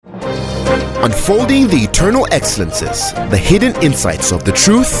unfolding the eternal excellences, the hidden insights of the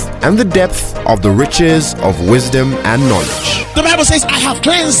truth, and the depth of the riches of wisdom and knowledge. The Bible says, I have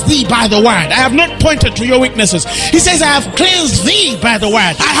cleansed thee by the word. I have not pointed to your weaknesses. He says, I have cleansed thee by the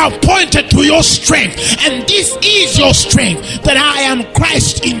word. I have pointed to your strength. And this is your strength, that I am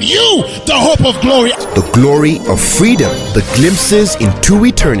Christ in you, the hope of glory. The glory of freedom, the glimpses into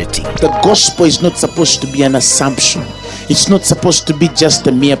eternity. The gospel is not supposed to be an assumption. It's not supposed to be just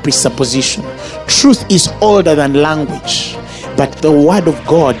a mere presupposition. Truth is older than language, but the word of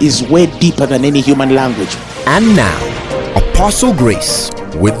God is way deeper than any human language. And now, Apostle Grace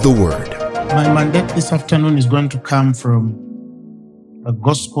with the word. My mandate this afternoon is going to come from the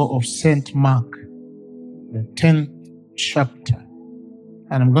Gospel of St. Mark, the 10th chapter.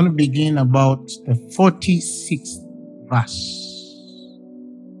 And I'm going to begin about the 46th verse.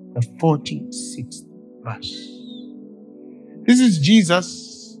 The 46th verse. This is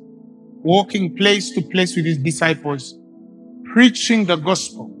Jesus walking place to place with his disciples, preaching the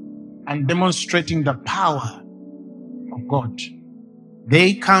gospel and demonstrating the power of God.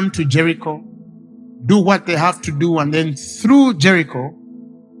 They come to Jericho, do what they have to do, and then through Jericho,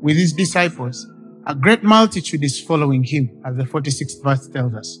 with his disciples, a great multitude is following him, as the 46th verse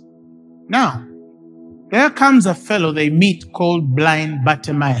tells us. Now, there comes a fellow they meet called blind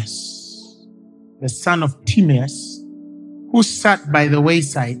Bartimaeus, the son of Timaeus, who sat by the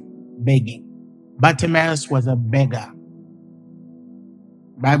wayside begging. Bartimaeus was a beggar.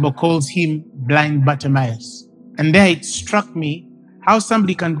 The Bible calls him blind Bartimaeus. And there it struck me how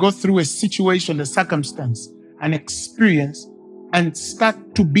somebody can go through a situation, a circumstance, an experience, and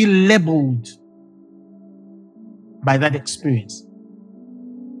start to be labeled by that experience.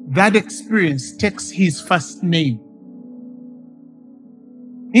 That experience takes his first name.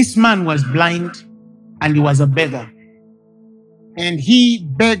 This man was blind and he was a beggar. And he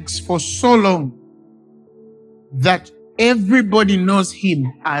begs for so long that everybody knows him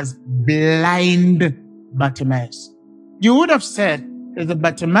as blind Bartimaeus. You would have said, there's a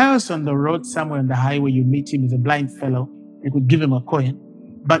Bartimaeus on the road somewhere on the highway, you meet him, he's a blind fellow, you could give him a coin.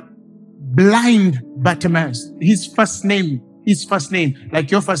 But blind Bartimaeus, his first name,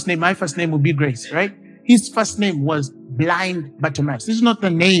 like your first name, my first name would be Grace, right? His first name was blind Bartimaeus. This is not the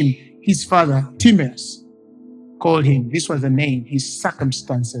name his father, Timaeus, called him. This was the name his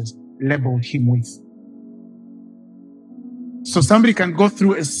circumstances labeled him with. So somebody can go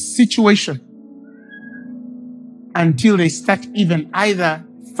through a situation until they start even either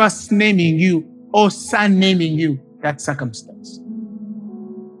first naming you or surnaming you that circumstance.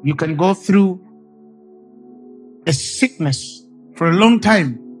 You can go through a sickness for a long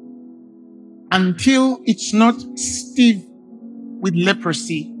time until it's not Steve with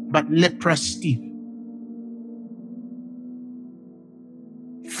leprosy, but leprous Steve.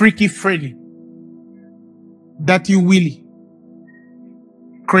 Freaky Freddy, Dirty Willie,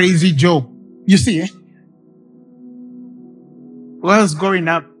 Crazy Joe. You see, When I was growing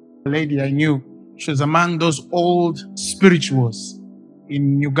up, a lady I knew, she was among those old spirituals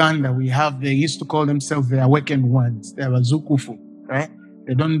in Uganda. They used to call themselves the awakened ones. They were Zukufu, right?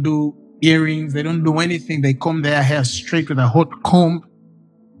 They don't do earrings. They don't do anything. They comb their hair straight with a hot comb.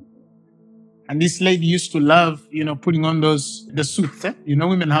 And this lady used to love, putting on the suits.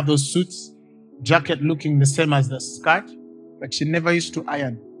 Women have those suits, jacket looking the same as the skirt, but she never used to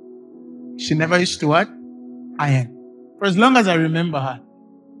iron. She never used to what? Iron. For as long as I remember her,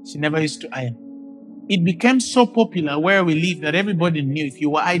 she never used to iron. It became so popular where we live that everybody knew. If you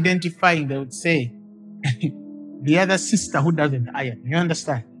were identifying, they would say, the other sister who doesn't iron. You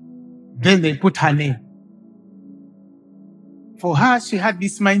understand? Then they put her name. For her, she had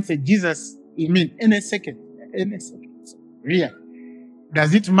this mindset, Jesus, any second. Real.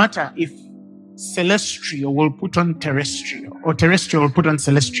 Does it matter if celestial will put on terrestrial or terrestrial will put on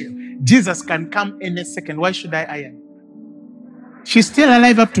celestial? Jesus can come any second. Why should I iron? She's still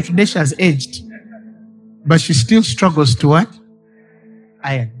alive up to today. She has aged. But she still struggles to what?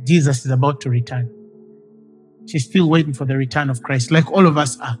 Iron. Jesus is about to return. She's still waiting for the return of Christ, like all of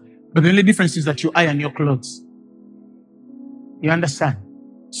us are. But the only difference is that you iron your clothes. You understand?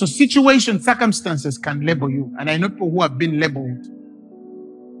 So situations, circumstances can label you. And I know people who have been labeled.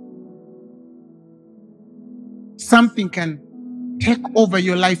 Something can take over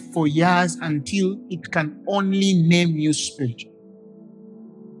your life for years until it can only name you spiritual.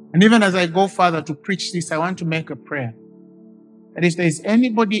 And even as I go further to preach this, I want to make a prayer. That if there is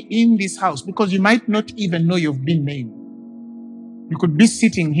anybody in this house, because you might not even know you've been named. You could be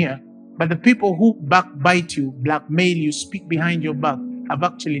sitting here, but the people who backbite you, blackmail you, speak behind your back, have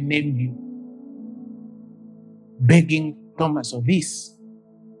actually named you. Begging Thomas or this.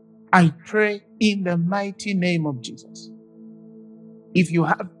 I pray in the mighty name of Jesus. If you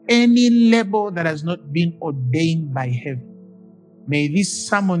have any label that has not been ordained by heaven, may this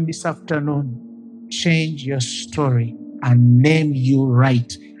sermon this afternoon change your story and name you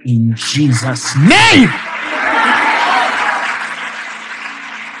right in Jesus' name.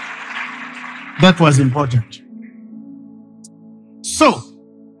 That was important. So,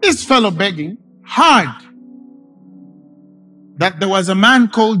 this fellow begging heard that there was a man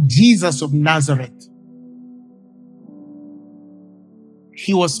called Jesus of Nazareth.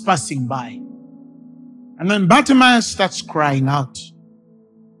 He was passing by. And then Bartimaeus starts crying out,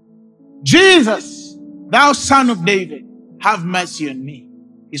 Jesus, thou son of David, have mercy on me.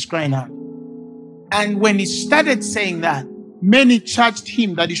 He's crying out. And when he started saying that, many charged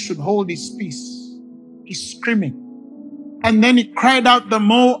him that he should hold his peace. He's screaming. And then he cried out the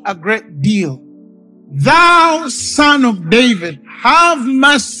more a great deal, thou son of David, have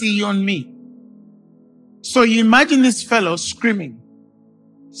mercy on me. So you imagine this fellow screaming,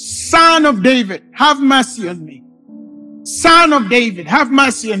 Son of David, have mercy on me. Son of David, have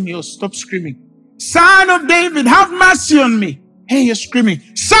mercy on me. Oh, stop screaming. Son of David, have mercy on me. Hey, you're screaming.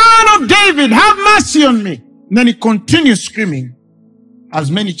 Son of David, have mercy on me. And then he continues screaming,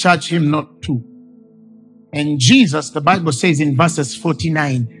 as many charge him not to. And Jesus, the Bible says in verses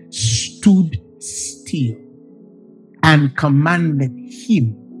 49, stood still and commanded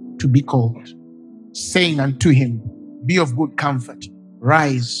him to be called, saying unto him, be of good comfort.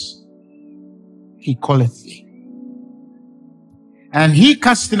 Rise, he calleth thee. And he,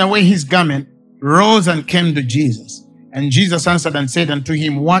 casting away his garment, rose and came to Jesus. And Jesus answered and said unto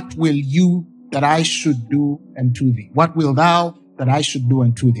him, what will you that I should do unto thee? What will thou that I should do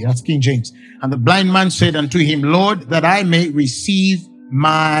unto thee? That's King James. And the blind man said unto him, Lord, that I may receive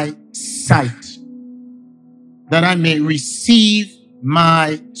my sight. That I may receive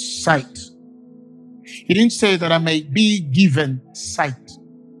my sight. He didn't say that I may be given sight.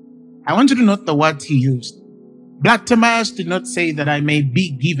 I want you to note the words he used. Bartimaeus did not say that I may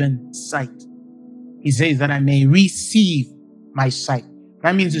be given sight. He says that I may receive my sight.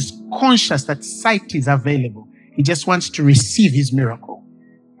 That means he's conscious that sight is available. He just wants to receive his miracle.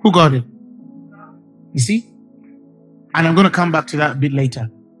 Who got it? You see? And I'm going to come back to that a bit later.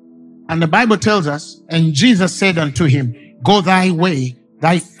 And the Bible tells us, and Jesus said unto him, go thy way,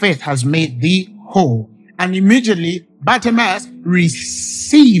 thy faith has made thee whole. And immediately Bartimaeus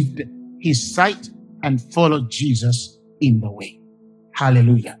received his sight and followed Jesus in the way.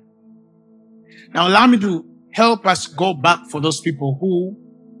 Hallelujah. Now allow me to help us go back for those people who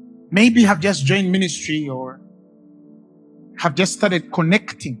maybe have just joined ministry or have just started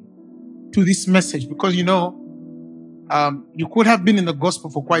connecting to this message, because you could have been in the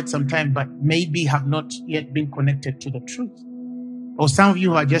gospel for quite some time, but maybe have not yet been connected to the truth. Or some of you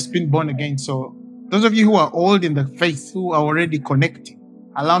who have just been born again. So those of you who are old in the faith, who are already connecting,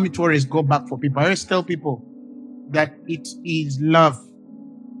 allow me to always go back for people. I always tell people that it is love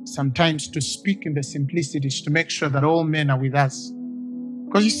sometimes to speak in the simplicities, to make sure that all men are with us.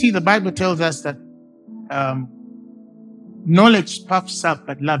 Because you see, the Bible tells us that knowledge puffs up,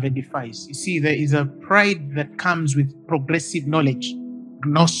 but love edifies. You see, there is a pride that comes with progressive knowledge,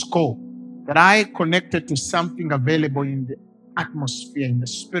 gnosko, that I connected to something available in the atmosphere, in the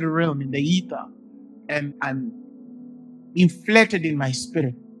spirit realm, in the ether, and I'm inflated in my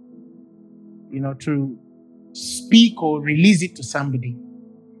spirit, to speak or release it to somebody.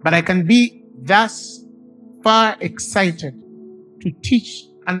 But I can be thus far excited to teach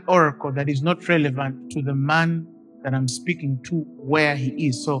an oracle that is not relevant to the man that I'm speaking to where he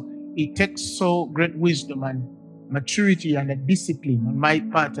is. So it takes so great wisdom and maturity and a discipline on my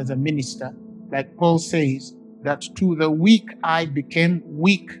part as a minister, like Paul says, that to the weak I became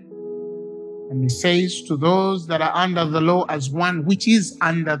weak. And he says, to those that are under the law, as one which is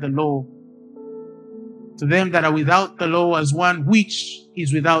under the law. To them that are without the law, as one which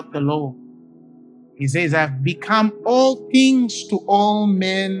is without the law. He says, I have become all things to all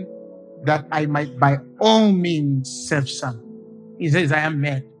men, that I might by all means save some. He says, I am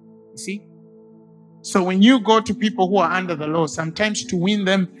mad. You see? So when you go to people who are under the law, sometimes to win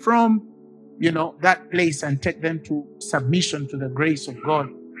them from, that place and take them to submission to the grace of God,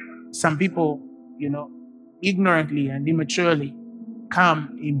 some people, ignorantly and immaturely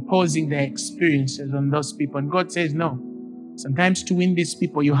come imposing their experiences on those people. And God says, no. Sometimes to win these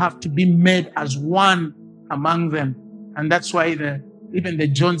people, you have to be made as one among them. And that's why even the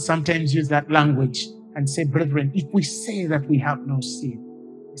John sometimes use that language and say, brethren, if we say that we have no sin,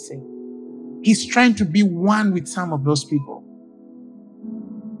 they say, he's trying to be one with some of those people.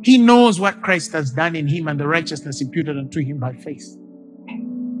 He knows what Christ has done in him and the righteousness imputed unto him by faith.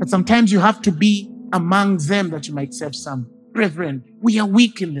 But sometimes you have to be among them that you might serve some. Brethren, we are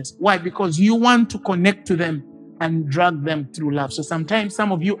weak in this. Why? Because you want to connect to them and drag them through love. So sometimes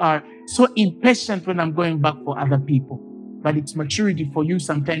some of you are so impatient when I'm going back for other people. But it's maturity for you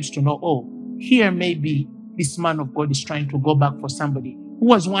sometimes to know, oh, here maybe this man of God is trying to go back for somebody who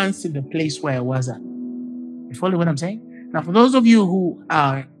was once in the place where I was at. You follow what I'm saying? Now, for those of you who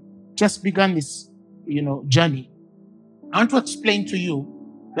are just begun this, journey, I want to explain to you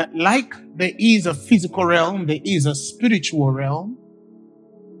that like there is a physical realm, there is a spiritual realm,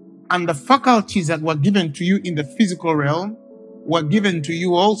 and the faculties that were given to you in the physical realm were given to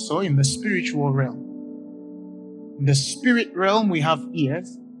you also in the spiritual realm. In the spirit realm, we have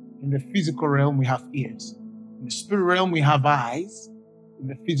ears. In the physical realm, we have ears. In the spirit realm, we have eyes. In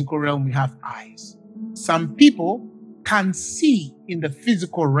the physical realm, we have eyes. Some people can see in the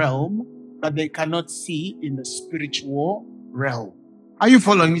physical realm, but they cannot see in the spiritual realm. Are you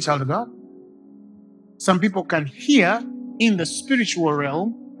following me, child of God? Some people can hear in the spiritual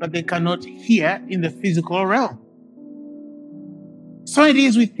realm, but they cannot hear in the physical realm. So it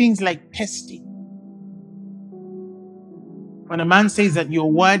is with things like testing. When a man says that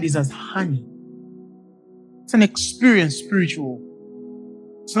your word is as honey, it's an experience spiritual.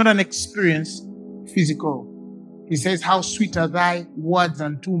 It's not an experience physical. He says, how sweet are thy words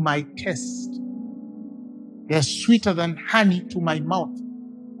unto my taste. They're sweeter than honey to my mouth.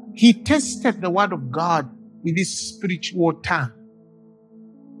 He tested the word of God with his spiritual tongue.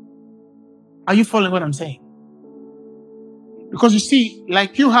 Are you following what I'm saying? Because you see,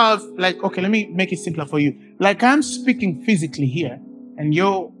 okay, let me make it simpler for you. Like I'm speaking physically here, and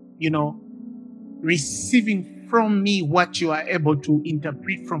you're, receiving from me what you are able to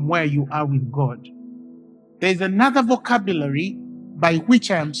interpret from where you are with God. There's another vocabulary by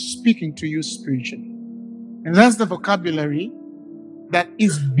which I am speaking to you spiritually. And that's the vocabulary that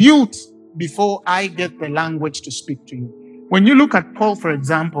is built before I get the language to speak to you. When you look at Paul, for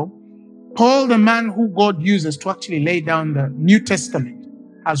example, Paul, the man who God uses to actually lay down the New Testament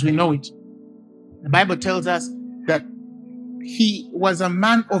as we know it, the Bible tells us that he was a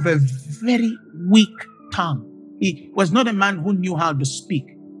man of a very weak tongue. He was not a man who knew how to speak.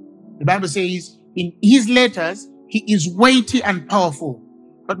 The Bible says in his letters, he is weighty and powerful.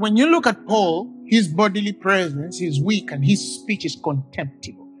 But when you look at Paul, his bodily presence is weak and his speech is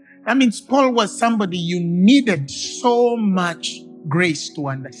contemptible. That means Paul was somebody you needed so much grace to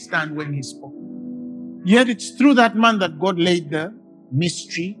understand when he spoke. Yet it's through that man that God laid the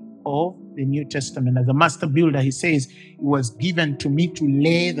mystery of the New Testament. As a master builder, he says, it was given to me to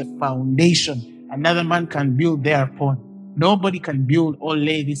lay the foundation. Another man can build thereupon. Nobody can build or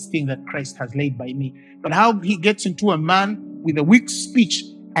lay this thing that Christ has laid by me. But how he gets into a man with a weak speech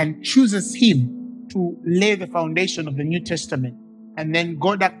and chooses him to lay the foundation of the New Testament. And then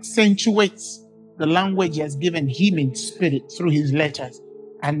God accentuates the language he has given him in spirit through his letters.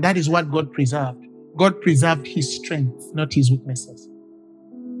 And that is what God preserved. God preserved his strength, not his weaknesses.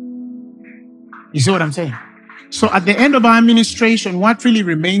 You see what I'm saying? So at the end of our administration, what really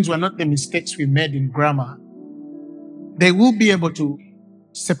remains were not the mistakes we made in grammar. They will be able to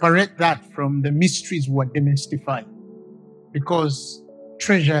separate that from the mysteries we were demystified. Because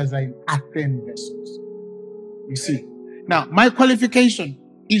treasures are in earthen vessels. You see? Now, my qualification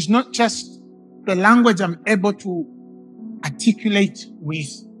is not just the language I'm able to articulate with.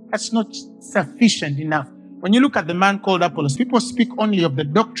 That's not sufficient enough. When you look at the man called Apollos, people speak only of the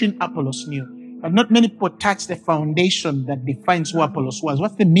doctrine Apollos knew. But not many people touch the foundation that defines who Apollos was.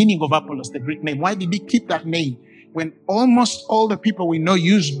 What's the meaning of Apollos, the Greek name? Why did he keep that name? When almost all the people we know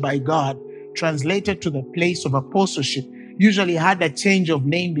used by God, translated to the place of apostleship, usually had a change of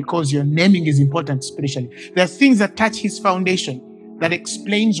name because your naming is important spiritually. There are things that touch his foundation that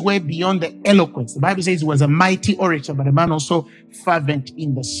explains way beyond the eloquence. The Bible says he was a mighty orator, but a man also fervent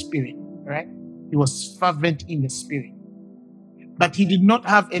in the spirit. Right? He was fervent in the spirit. But he did not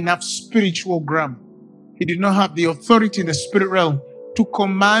have enough spiritual grammar. He did not have the authority in the spirit realm to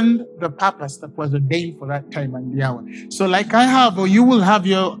command the purpose that was ordained for that time and the hour. So like I have, or you will have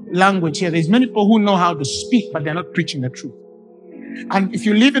your language here, there's many people who know how to speak, but they're not preaching the truth. And if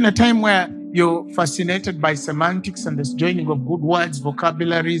you live in a time where you're fascinated by semantics and this joining of good words,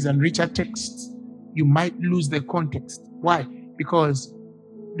 vocabularies, and richer texts, you might lose the context. Why? Because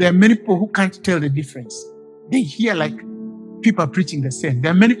there are many people who can't tell the difference. They hear like people are preaching the same.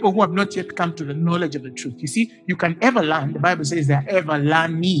 There are many people who have not yet come to the knowledge of the truth. You see, you can ever learn. The Bible says they're ever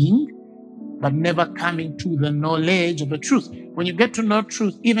learning, but never coming to the knowledge of the truth. When you get to know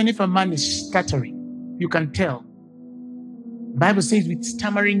truth, even if a man is stuttering, you can tell. The Bible says with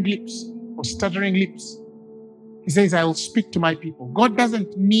stammering lips or stuttering lips, He says, I will speak to my people. God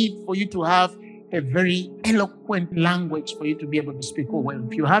doesn't need for you to have a very eloquent language for you to be able to speak. Oh, well,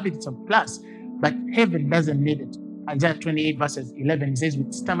 if you have it, it's a plus. But heaven doesn't need it. Isaiah 28 verses 11, he says,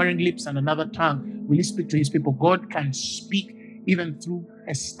 with stammering lips and another tongue will he speak to his people. God can speak even through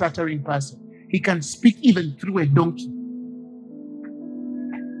a stuttering person. He can speak even through a donkey.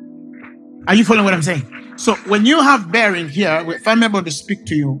 Are you following what I'm saying? So when you have bearing here, if I'm able to speak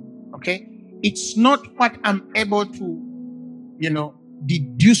to you, okay, it's not what I'm able to,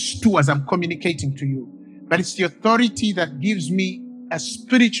 deduce to as I'm communicating to you, but it's the authority that gives me a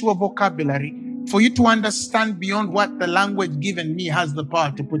spiritual vocabulary for you to understand beyond what the language given me has the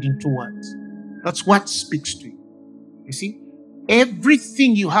power to put into words. That's what speaks to you. You see,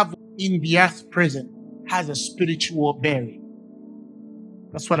 everything you have in the earth present has a spiritual bearing.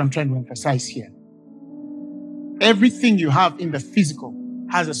 That's what I'm trying to emphasize here. Everything you have in the physical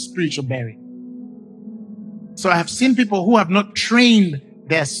has a spiritual bearing. So I have seen people who have not trained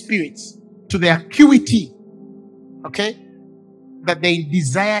their spirits to the acuity, okay, that they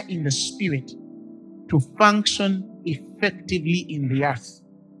desire in the spirit to function effectively in the earth.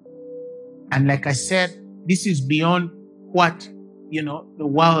 And like I said, this is beyond what, the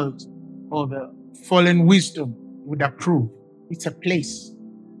world or the fallen wisdom would approve. It's a place.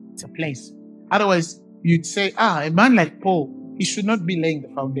 It's a place. Otherwise, you'd say, a man like Paul, he should not be laying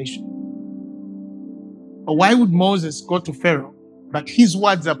the foundation. Or why would Moses go to Pharaoh, but his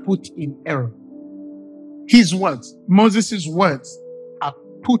words are put in error? His words, Moses' words, are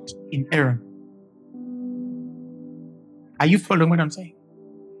put in error. Are you following what I'm saying?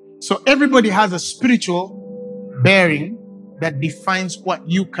 So everybody has a spiritual bearing that defines what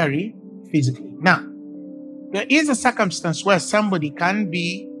you carry physically. Now, there is a circumstance where somebody can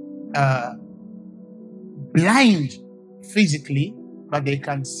be blind physically, but they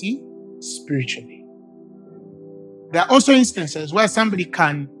can see spiritually. There are also instances where somebody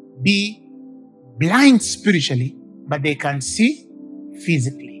can be blind spiritually, but they can see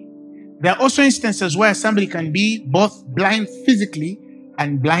physically. There are also instances where somebody can be both blind physically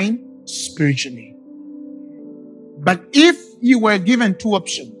and blind spiritually. But if you were given two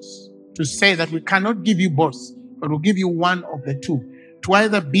options to say that we cannot give you both, but we'll give you one of the two, to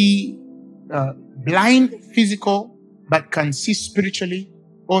either be blind physical but can see spiritually,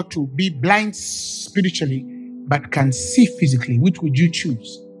 or to be blind spiritually but can see physically, which would you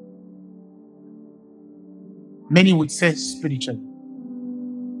choose? Many would say spiritually.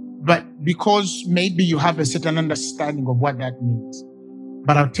 But because maybe you have a certain understanding of what that means.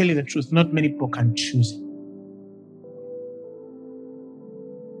 But I'll tell you the truth, not many people can choose it.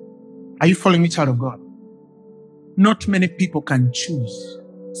 Are you following me, child of God? Not many people can choose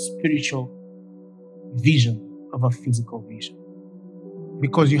spiritual vision over physical vision.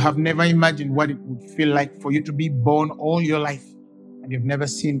 Because you have never imagined what it would feel like for you to be born all your life and you've never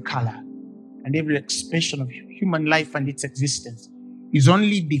seen color. And every expression of human life and its existence is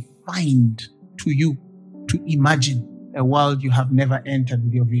only defined to you to imagine a world you have never entered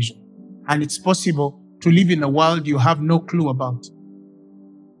with your vision. And it's possible to live in a world you have no clue about.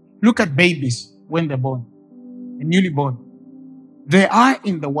 Look at babies when they're born, and newly born. They are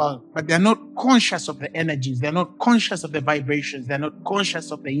in the world, but they're not conscious of the energies. They're not conscious of the vibrations. They're not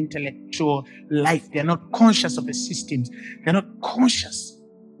conscious of the intellectual life. They're not conscious of the systems. They're not conscious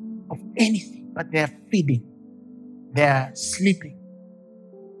of anything, but they're feeding. They're sleeping.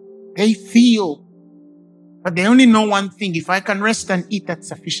 They feel, but they only know one thing. If I can rest and eat, that's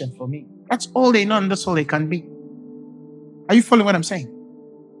sufficient for me. That's all they know, and that's all they can be. Are you following what I'm saying?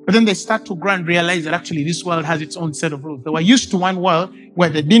 But then they start to grow and realize that actually this world has its own set of rules. They were used to one world where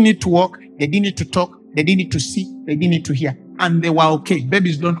they didn't need to walk, they didn't need to talk, they didn't need to see, they didn't need to hear. And they were okay.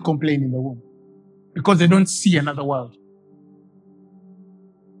 Babies don't complain in the womb because they don't see another world.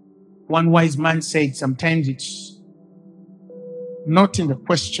 One wise man said, sometimes it's not in the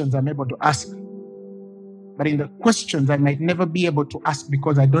questions I'm able to ask, but in the questions I might never be able to ask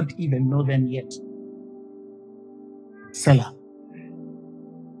because I don't even know them yet. Selah.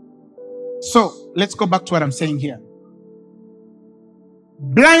 So, let's go back to what I'm saying here.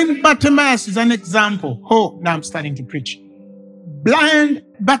 Blind Bartimaeus is an example. Oh, now I'm starting to preach. Blind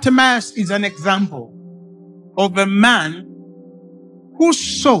Bartimaeus is an example of a man who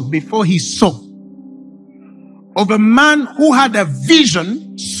saw before he saw. Of a man who had a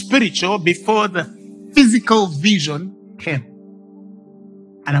vision, spiritual, before the physical vision came.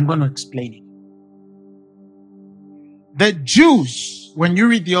 And I'm going to explain it. The Jews, when you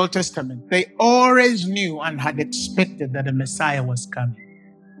read the Old Testament, they always knew and had expected that a Messiah was coming.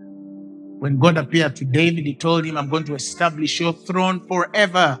 When God appeared to David, he told him, I'm going to establish your throne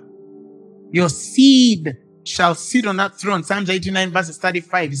forever. Your seed shall sit on that throne. Psalms 89 verses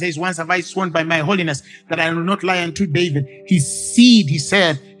 35. He says, once have I sworn by my holiness that I will not lie unto David. His seed, he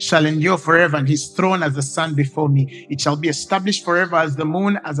said, shall endure forever, and his throne as the sun before me. It shall be established forever as the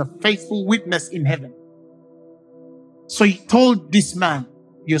moon, as a faithful witness in heaven. So he told this man,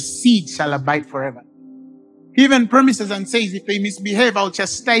 your seed shall abide forever. He even promises and says, if they misbehave, I'll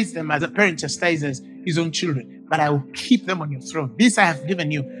chastise them as a parent chastises his own children, but I will keep them on your throne. This I have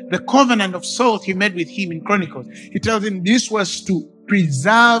given you. The covenant of salt he made with him in Chronicles. He tells him this was to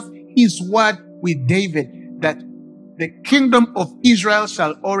preserve his word with David, that the kingdom of Israel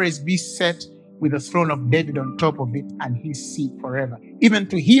shall always be set with the throne of David on top of it, and his seed forever, even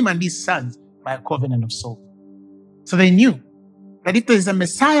to him and his sons by a covenant of salt. So they knew that if there is a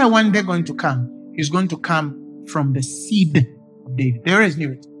Messiah one day going to come, he's going to come from the seed of David. They always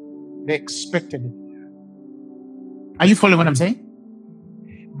knew it. They expected it. Are you following what I'm saying?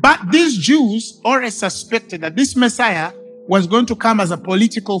 But these Jews already suspected that this Messiah was going to come as a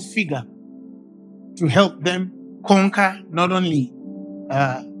political figure to help them conquer not only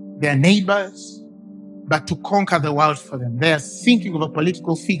their neighbors, but to conquer the world for them. They are thinking of a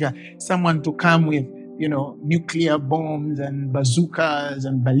political figure, someone to come with, nuclear bombs and bazookas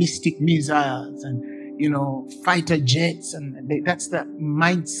and ballistic missiles and, fighter jets. And that's the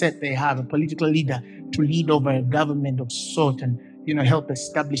mindset they have, a political leader to lead over a government of sort and, help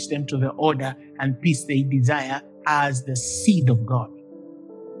establish them to the order and peace they desire as the seed of God.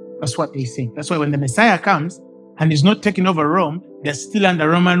 That's what they think. That's why when the Messiah comes and is not taking over Rome, they're still under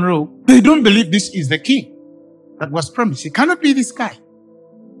Roman rule. They don't believe this is the king that was promised. It cannot be this guy.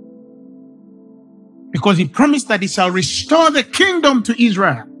 Because he promised that he shall restore the kingdom to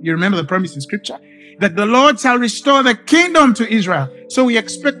Israel. You remember the promise in scripture? That the Lord shall restore the kingdom to Israel. So we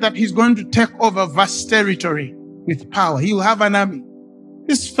expect that he's going to take over vast territory with power. He will have an army.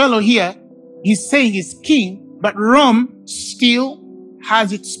 This fellow here, he's saying he's king, but Rome still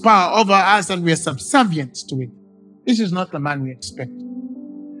has its power over us and we are subservient to it. This is not the man we expect.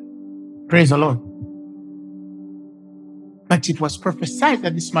 Praise the Lord. But it was prophesied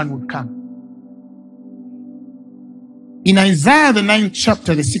that this man would come. In Isaiah, the 9th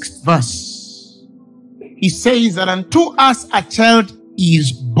chapter, the 6th verse, he says that unto us a child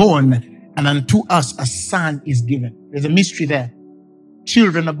is born, and unto us a son is given. There's a mystery there.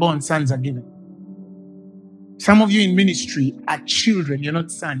 Children are born, sons are given. Some of you in ministry are children, you're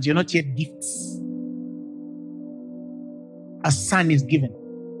not sons, you're not yet gifts. A son is given.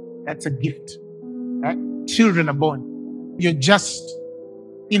 That's a gift. Right? Children are born. You're just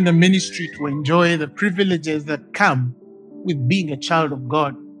in the ministry to enjoy the privileges that come with being a child of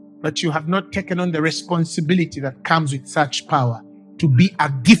God, but you have not taken on the responsibility that comes with such power to be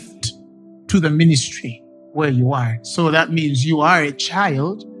a gift to the ministry where you are. So that means you are a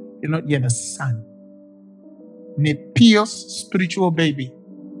child, you're not yet a son. Nepios, spiritual baby,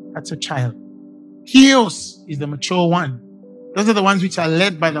 that's a child. Hios is the mature one. Those are the ones which are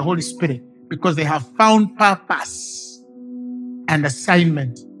led by the Holy Spirit because they have found purpose and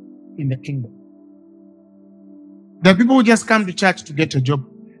assignment in the kingdom. There are people who just come to church to get a job.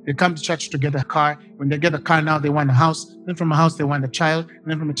 They come to church to get a car. When they get a car now, they want a house. Then from a house, they want a child. And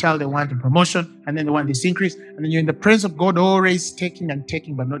then from a child, they want a promotion. And then they want this increase. And then you're in the presence of God, always taking and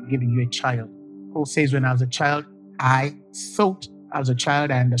taking, but not giving you a child. Paul says, when I was a child, I thought I was a child.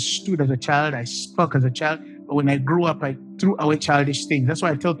 I understood as a child. I spoke as a child. But when I grew up, I threw away childish things. That's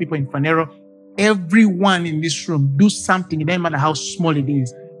why I tell people in Phaneroo, everyone in this room, do something. It doesn't matter how small it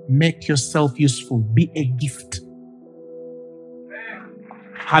is. Make yourself useful. Be a gift.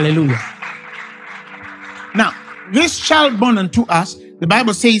 Hallelujah. Now, this child born unto us, the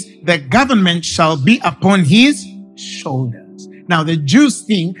Bible says the government shall be upon his shoulders. Now, the Jews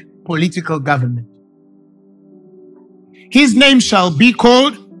think political government. His name shall be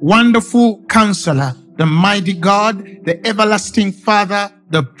called Wonderful Counselor, the Mighty God, the Everlasting Father,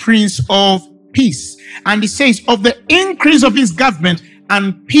 the Prince of Peace. And it says, of the increase of his government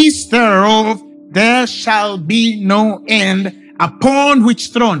and peace thereof, there shall be no end. Upon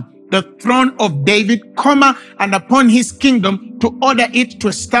which throne? The throne of David, and upon his kingdom, to order it, to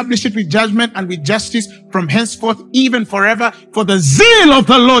establish it with judgment and with justice from henceforth, even forever. For the zeal of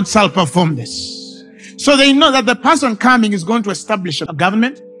the Lord shall perform this. So they know that the person coming is going to establish a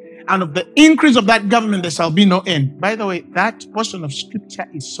government, and of the increase of that government, there shall be no end. By the way, that portion of scripture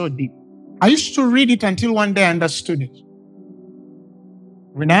is so deep. I used to read it until one day I understood it.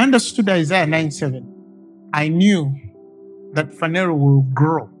 When I understood Isaiah 9:7, I knew that Phaneroo will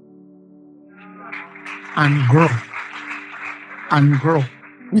grow and grow and grow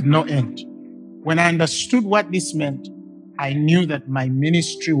with no end. When I understood what this meant, I knew that my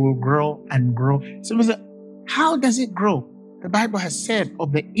ministry will grow and grow. Somebody said, How does it grow? The Bible has said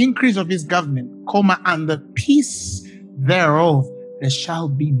of the increase of his government, and the peace thereof, there shall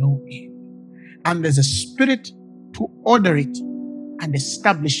be no end. And there's a spirit to order it and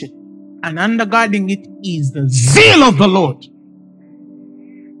establish it. And undergirding it is the zeal of the Lord.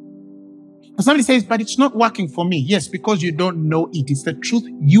 And somebody says, but it's not working for me. Yes, because you don't know it. It's the truth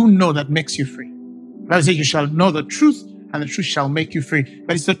you know that makes you free. The Bible says you shall know the truth and the truth shall make you free.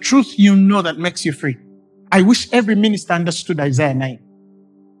 But it's the truth you know that makes you free. I wish every minister understood Isaiah 9.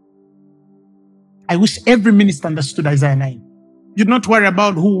 I wish every minister understood Isaiah 9. You'd not worry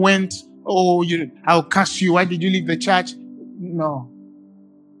about who went, I'll curse you. Why did you leave the church? No.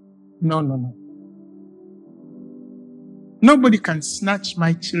 Nobody can snatch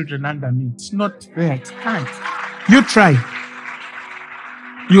my children under me. It's not there. It can't. You try.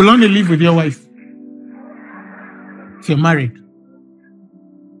 You'll only live with your wife if you're married.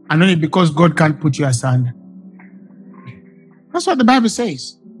 And only because God can't put you asunder. That's what the Bible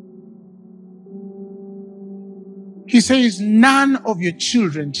says. He says, none of your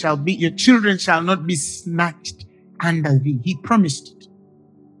children shall not be snatched under thee. He promised it.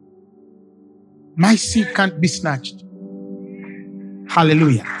 My seed can't be snatched.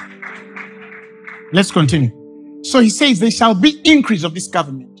 Hallelujah. Let's continue. So he says there shall be increase of this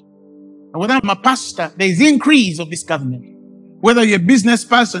government. And whether I'm a pastor, there is increase of this government. Whether you're a business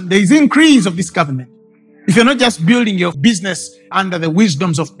person, there is increase of this government. If you're not just building your business under the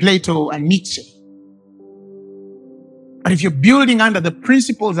wisdoms of Plato and Nietzsche, but if you're building under the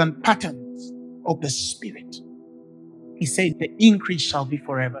principles and patterns of the Spirit, he said the increase shall be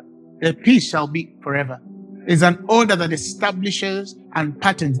forever. The peace shall be forever. There's an order that establishes and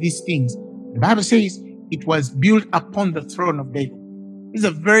patterns these things. The Bible says it was built upon the throne of David. This is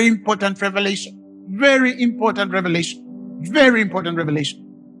a very important revelation. Very important revelation. Very important revelation.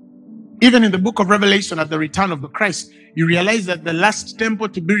 Even in the book of Revelation, at the return of the Christ, you realize that the last temple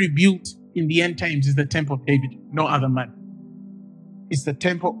to be rebuilt in the end times is the temple of David, no other man. It's the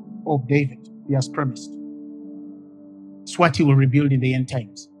temple of David he has promised. It's what he will rebuild in the end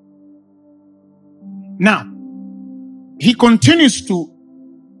times. Now, he continues to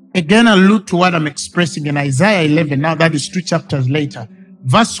again allude to what I'm expressing in Isaiah 11. Now that is 2 chapters later.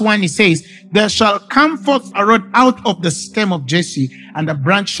 Verse 1, he says, there shall come forth a rod out of the stem of Jesse, and a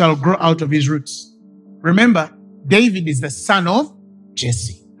branch shall grow out of his roots. Remember, David is the son of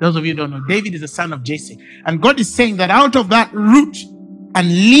Jesse. Those of you who don't know, David is the son of Jesse. And God is saying that out of that root and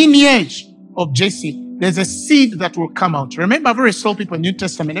lineage of Jesse, there's a seed that will come out. Remember, I've already told people in the New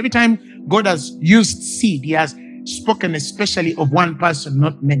Testament, every time God has used seed, he has spoken especially of one person,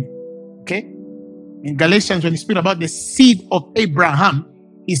 not many. Okay? In Galatians, when he speaks about the seed of Abraham,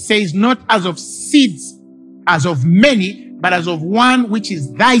 he says, not as of seeds, as of many, but as of one which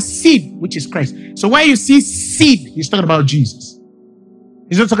is thy seed, which is Christ. So why you see seed, he's talking about Jesus.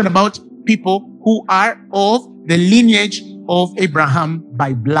 He's not talking about people who are of the lineage of Abraham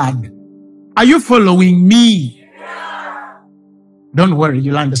by blood. Are you following me? Don't worry,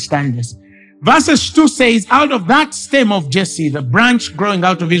 you'll understand this. Verses 2 says, out of that stem of Jesse, the branch growing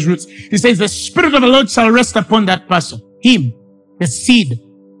out of his roots, he says, the Spirit of the Lord shall rest upon that person, him, the seed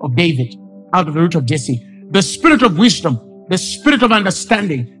of David, out of the root of Jesse. The Spirit of wisdom, the Spirit of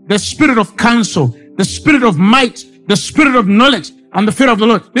understanding, the Spirit of counsel, the Spirit of might, the Spirit of knowledge, and the fear of the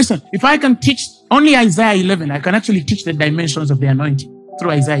Lord. Listen, if I can teach only Isaiah 11, I can actually teach the dimensions of the anointing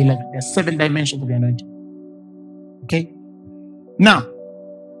through Isaiah 11. There are 7 dimensions of the anointing. Okay? Now,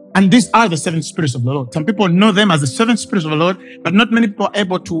 and these are the 7 spirits of the Lord. Some people know them as the 7 spirits of the Lord, but not many people are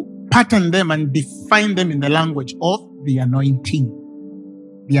able to pattern them and define them in the language of the anointing.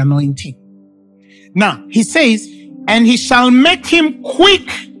 The anointing. Now, he says, and he shall make him quick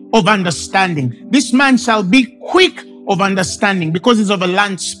of understanding. This man shall be quick of understanding because he's of a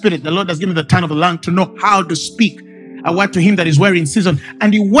learned spirit. The Lord has given the tongue of the learned to know how to speak a word to him that is weary in season.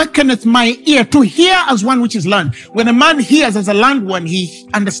 And he wakeneth my ear to hear as one which is learned. When a man hears as a learned one, he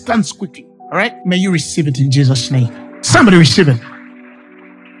understands quickly. All right? May you receive it in Jesus' name. Somebody receive it.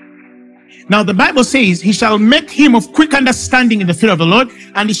 Now the Bible says, he shall make him of quick understanding in the fear of the Lord,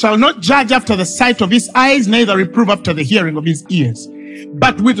 and he shall not judge after the sight of his eyes, neither reprove after the hearing of his ears.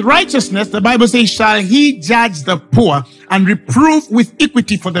 But with righteousness, the Bible says, shall he judge the poor and reprove with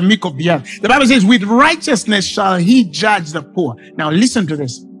equity for the meek of the earth. The Bible says, with righteousness shall he judge the poor. Now listen to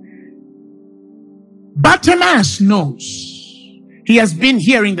this. Bartimaeus knows. He has been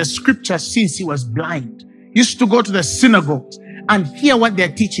hearing the scripture since he was blind. He used to go to the synagogues and hear what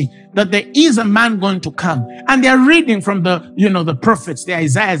they're teaching, that there is a man going to come. And they're reading from the prophets, the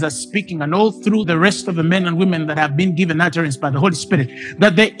Isaiahs are speaking, and all through the rest of the men and women that have been given utterance by the Holy Spirit,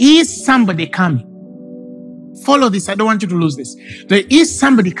 that there is somebody coming. Follow this. I don't want you to lose this. There is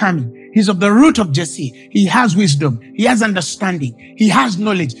somebody coming. He's of the root of Jesse. He has wisdom. He has understanding. He has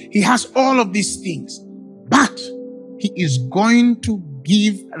knowledge. He has all of these things. But he is going to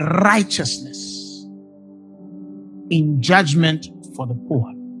give righteousness in judgment for the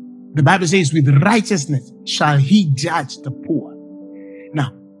poor. The Bible says, with righteousness shall he judge the poor.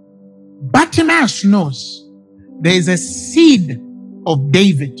 Now, Bartimaeus knows there is a seed of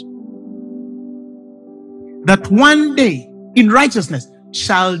David that one day in righteousness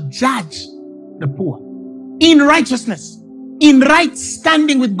shall judge the poor. In righteousness, in right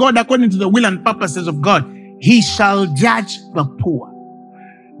standing with God according to the will and purposes of God, he shall judge the poor.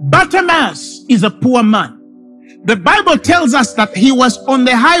 Bartimaeus is a poor man. The Bible tells us that he was on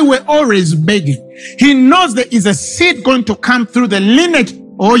the highway always begging. He knows there is a seed going to come through the lineage.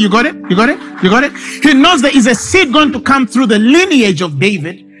 Oh, you got it? You got it? You got it? He knows there is a seed going to come through the lineage of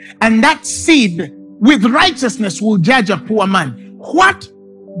David, and that seed with righteousness will judge a poor man. What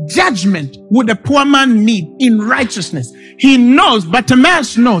judgment would a poor man need in righteousness? He knows,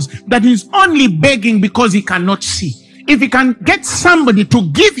 Bartimaeus knows, that he's only begging because he cannot see. If he can get somebody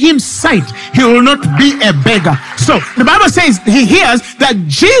to give him sight, he will not be a beggar. So the Bible says he hears that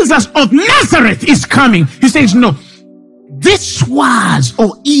Jesus of Nazareth is coming. He says, no, this was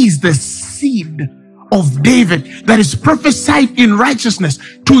or is the seed of David that is prophesied in righteousness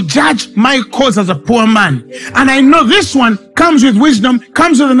to judge my cause as a poor man. And I know this one comes with wisdom,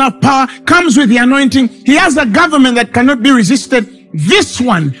 comes with enough power, comes with the anointing. He has a government that cannot be resisted. This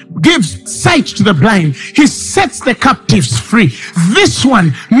one gives sight to the blind. He sets the captives free. This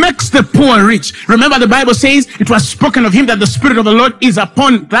one makes the poor rich. Remember, the Bible says it was spoken of him that the Spirit of the Lord is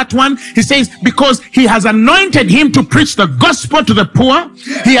upon that one. He says, because he has anointed him to preach the gospel to the poor.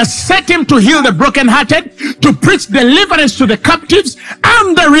 He has set him to heal the brokenhearted, to preach deliverance to the captives,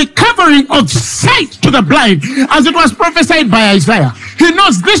 and the recovering of sight to the blind, as it was prophesied by Isaiah. He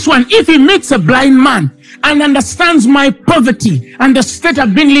knows this one, if he meets a blind man and understands my poverty and the state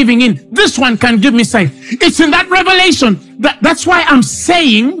I've been living in, this one can give me sight. It's in that revelation. That's why I'm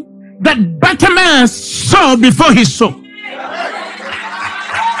saying that Bartimaeus saw before he saw.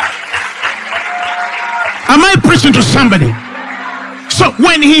 Am I preaching to somebody? So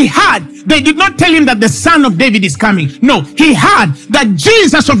when he heard, they did not tell him that the son of David is coming. No, he heard that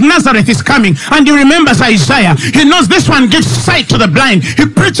Jesus of Nazareth is coming. And he remembers Isaiah. He knows this one gives sight to the blind. He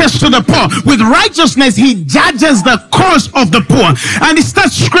preaches to the poor. With righteousness, he judges the cause of the poor. And he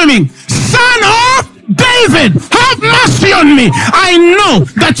starts screaming, Son of David, have mercy on me. I know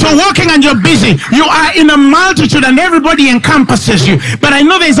that you're walking and you're busy. You are in a multitude and everybody encompasses you. But I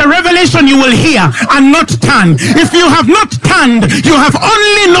know there's a revelation you will hear and not turn. If you have not turned, you have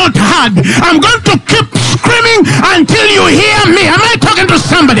only not heard. I'm going to keep screaming until you hear me. Am I talking to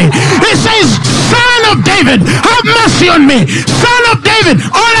somebody? He says, Son of David, have mercy on me. Son of David,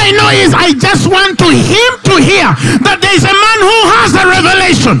 all I know is I just want him to hear that there's a man who has a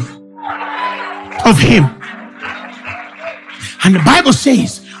revelation of him. And the Bible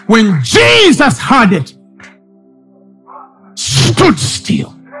says when Jesus heard it, stood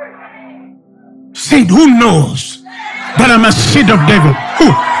still, said, who knows that I'm a seed of David? Who?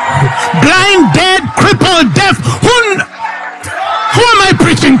 Blind, dead, crippled, deaf. Who am I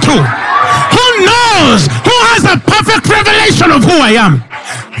preaching to? Who knows? Who has a perfect revelation of who I am?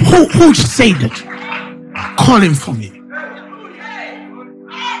 Who said it? Call him for me.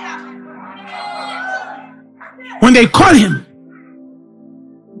 When they call him,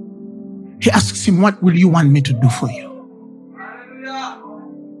 he asks him, what will you want me to do for you?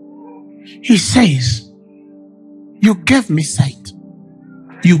 He says, you gave me sight.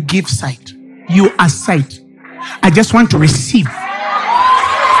 You give sight. You are sight. I just want to receive. Who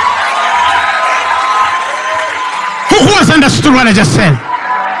has understood what I just said?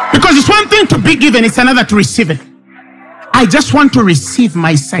 Because it's one thing to be given, it's another to receive it. I just want to receive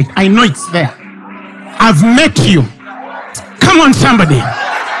my sight. I know it's there. I've met you. Come on, somebody.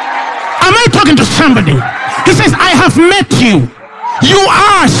 Am I talking to somebody? He says, I have met you. You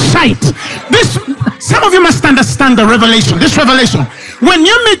are sight. Some of you must understand the revelation. This revelation. When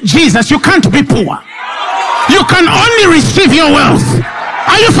you meet Jesus, you can't be poor. You can only receive your wealth.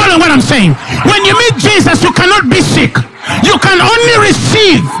 Are you following what I'm saying? When you meet Jesus, you cannot be sick. You can only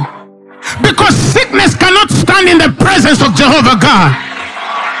receive. Because sickness cannot stand in the presence of Jehovah God.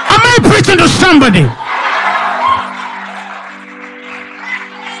 Am I preaching to somebody?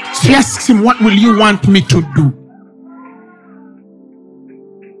 He asks him, what will you want me to do?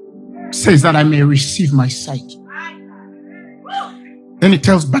 Says that I may receive my sight. Then he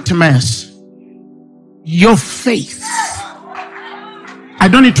tells Bartimaeus, your faith. I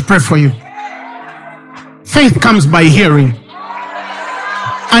don't need to pray for you. Faith faith comes by hearing,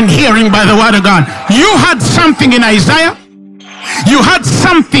 and hearing by the word of God. You had something in Isaiah, you had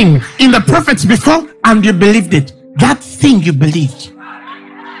something in the prophets before, and you believed it. That thing you believed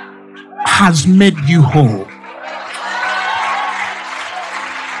has made you whole.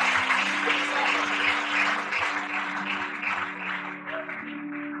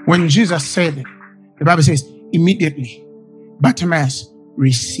 When Jesus said it, the Bible says, immediately Bartimaeus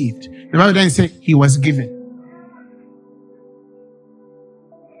received. The Bible doesn't say he was given.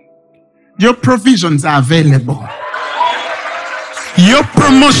 Your provisions are available. Your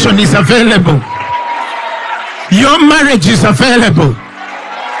promotion is available. Your marriage is available.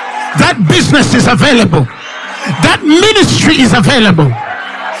 That business is available. That ministry is available.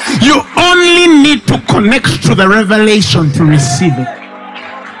 You only need to connect to the revelation to receive it.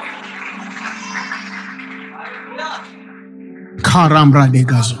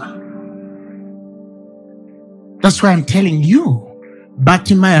 That's why I'm telling you,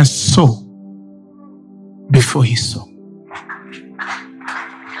 Bartimaeus saw before he saw.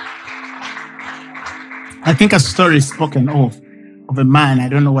 I think a story is spoken of a man, I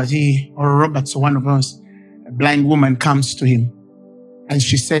don't know, was he or Roberts or one of us, a blind woman comes to him and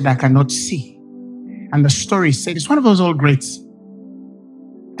she said, I cannot see. And the story said, it's one of those old greats.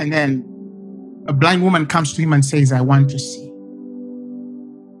 And then a blind woman comes to him and says, I want to see.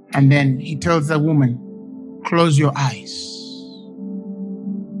 And then he tells the woman, close your eyes.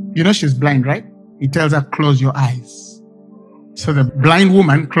 You know she's blind, right? He tells her, close your eyes. So the blind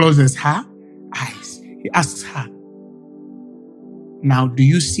woman closes her eyes. He asks her, now do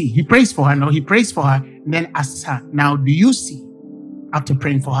you see? He prays for her. No, he prays for her and then asks her, now do you see? After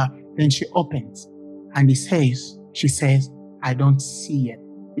praying for her, then she opens and she says, I don't see yet.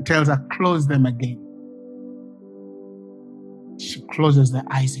 He tells her, close them again. She closes the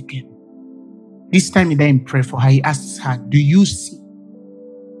eyes again. This time he didn't pray for her. He asks her, do you see?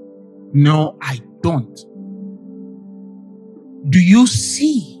 No, I don't. Do you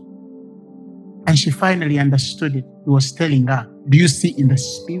see? And she finally understood it. He was telling her, do you see in the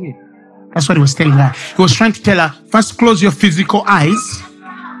spirit? That's what he was telling her. He was trying to tell her, first close your physical eyes.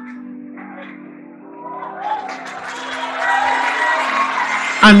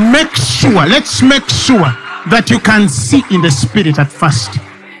 And let's make sure that you can see in the spirit at first.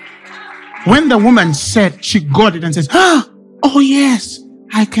 When the woman said, she got it and says, oh yes,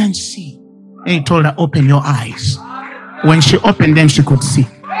 I can see. And he told her, open your eyes. When she opened them, she could see.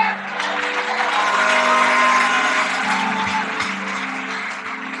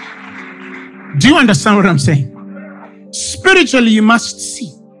 Do you understand what I'm saying? Spiritually, you must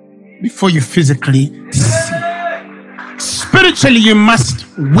see before you physically see. Spiritually, you must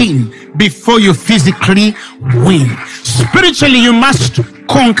win before you physically win. Spiritually, you must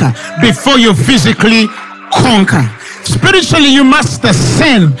conquer before you physically conquer. Spiritually, you must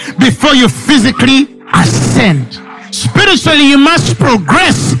ascend before you physically ascend. Spiritually, you must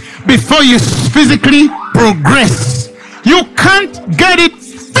progress before you physically progress. You can't get it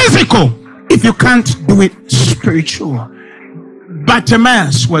physical if you can't do it spiritual.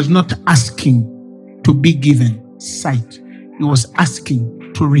 Bartimaeus was not asking to be given sight. He was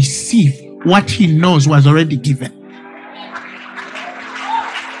asking to receive what he knows was already given.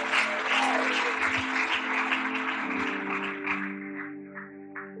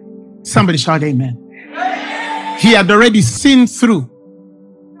 Somebody shout amen. He had already seen through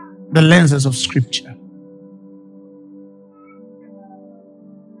the lenses of Scripture.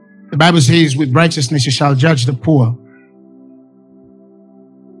 The Bible says, with righteousness you shall judge the poor.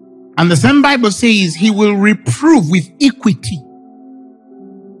 And the same Bible says he will reprove with equity.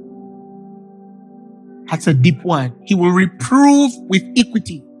 That's a deep word. He will reprove with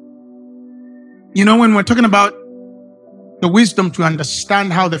equity. You know, when we're talking about the wisdom to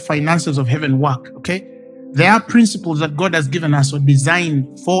understand how the finances of heaven work, okay? There are principles that God has given us or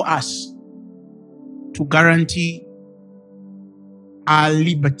designed for us to guarantee our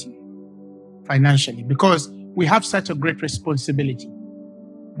liberty financially, because we have such a great responsibility.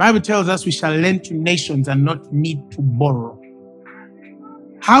 The Bible tells us we shall lend to nations and not need to borrow.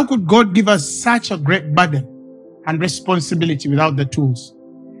 How could God give us such a great burden and responsibility without the tools?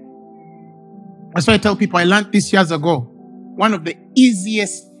 That's why I tell people, I learned this years ago. One of the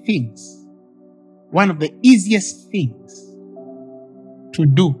easiest things to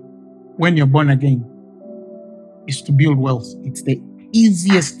do when you're born again is to build wealth. It's the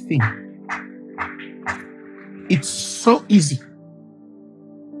easiest thing. It's so easy.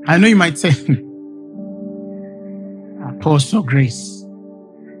 I know you might say, Apostle Grace,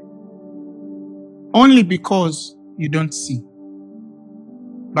 only because you don't see.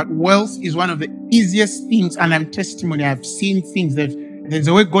 But wealth is one of the easiest things, and I'm testimony. I've seen things that there's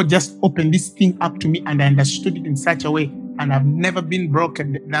a way God just opened this thing up to me, and I understood it in such a way, and I've never been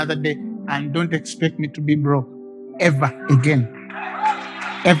broken the other day, and don't expect me to be broke ever again.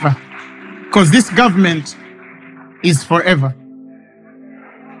 Ever. Because this government is forever.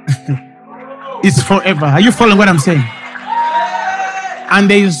 It's forever. Are you following what I'm saying? And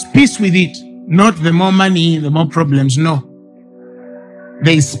there is peace with it. Not the more money, the more problems. No.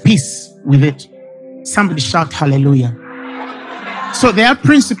 There is peace with it. Somebody shout hallelujah. So there are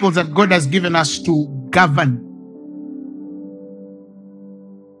principles that God has given us to govern.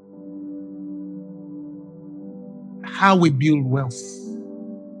 How we build wealth.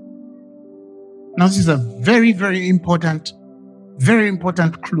 Now this is a very, very important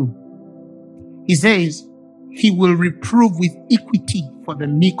clue. He says, he will reprove with equity for the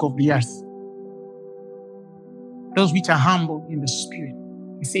meek of the earth. Those which are humble in the spirit.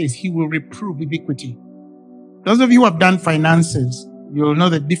 He says he will reprove with equity. Those of you who have done finances, you'll know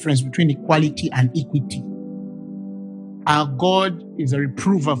the difference between equality and equity. Our God is a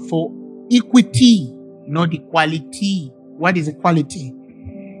reprover for equity, not equality. What is equality?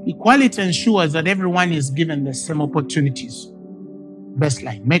 Equality ensures that everyone is given the same opportunities. Best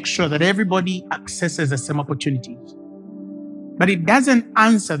line. Make sure that everybody accesses the same opportunities. But it doesn't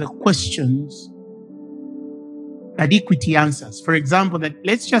answer the questions that equity answers. For example, that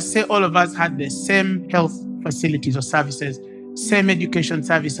let's just say all of us had the same health facilities or services, same education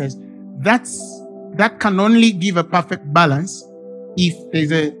services. That can only give a perfect balance if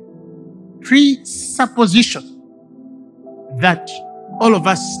there's a presupposition that all of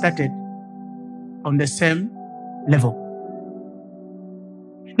us started on the same level.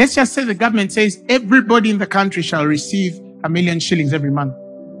 Let's just say the government says everybody in the country shall receive 1 million shillings every month.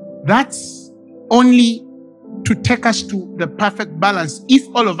 That's only to take us to the perfect balance if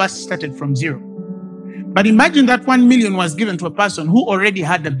all of us started from zero. But imagine that 1 million was given to a person who already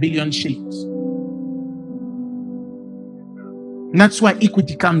had 1 billion shillings. And that's why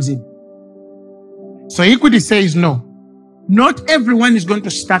equity comes in. So equity says no. Not everyone is going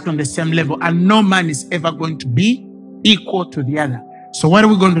to start on the same level, and no man is ever going to be equal to the other. So what are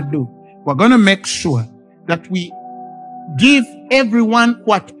we going to do? We're going to make sure that we give everyone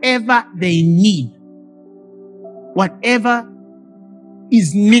whatever they need. Whatever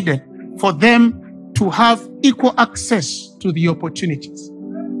is needed for them to have equal access to the opportunities.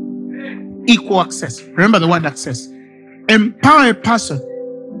 Equal access. Remember the word access. Empower a person.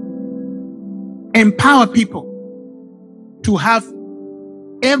 Empower people to have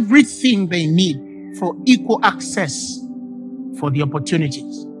everything they need for equal access for the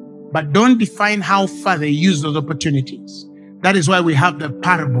opportunities. But don't define how far they use those opportunities. That is why we have the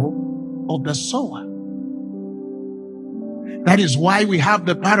parable of the sower. That is why we have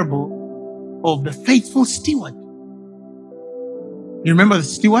the parable of the faithful steward. You remember the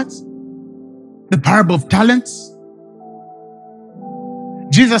stewards? The parable of talents?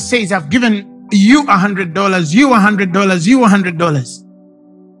 Jesus says, I've given you $100, you $100, you $100.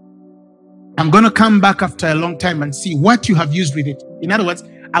 I'm going to come back after a long time and see what you have used with it. In other words,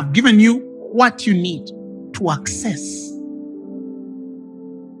 I've given you what you need to access.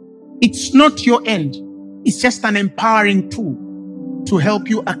 It's not your end. It's just an empowering tool to help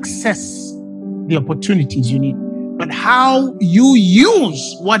you access the opportunities you need. But how you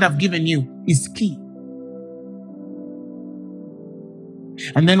use what I've given you is key.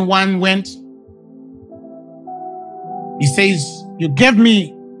 And then one went, he says, you gave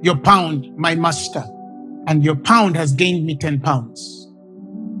me your pound, my master, and your pound has gained me 10 pounds.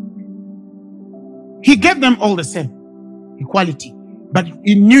 He gave them all the same, equality, but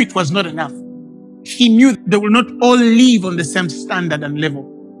he knew it was not enough. He knew they will not all live on the same standard and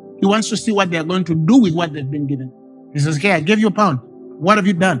level. He wants to see what they are going to do with what they've been given. He says, okay, I gave you a pound. What have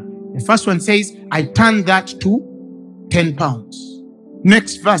you done? The first one says, I turned that to 10 pounds.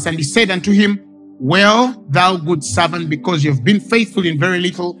 Next verse, and he said unto him, well, thou good servant, because you've been faithful in very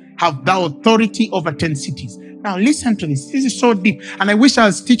little, have thou authority over 10 cities. Now listen to this. This is so deep. And I wish I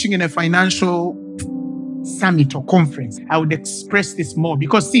was teaching in a financial summit or conference. I would express this more.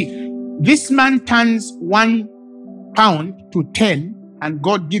 Because see, this man turns 1 pound to 10, and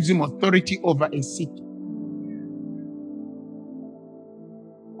God gives him authority over a city.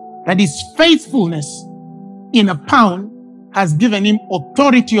 That his faithfulness in a pound has given him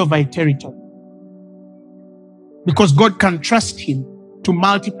authority over a territory. Because God can trust him to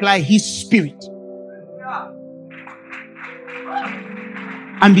multiply his spirit.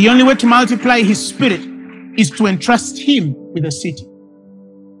 And the only way to multiply his spirit is to entrust him with a city.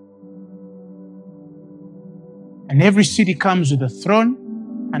 And every city comes with a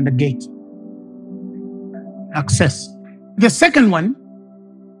throne, and the gate. Access. The second one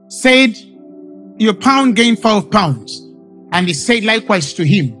said, your pound gained 5 pounds. And he said likewise to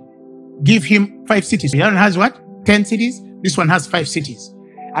him, give him 5 cities. The other one has what? 10 cities. This one has 5 cities.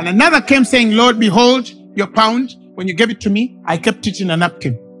 And another came saying, Lord, behold your pound. When you gave it to me, I kept it in a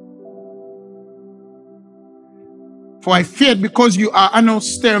napkin. For I feared, because you are an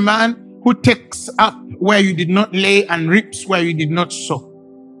austere man who takes up where you did not lay and reaps where you did not sow.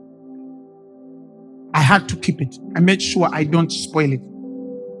 I had to keep it. I made sure I don't spoil it.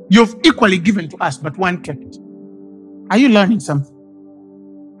 You've equally given to us, but one kept it. Are you learning something?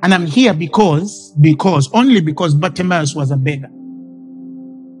 And I'm here only because Bartimaeus was a beggar.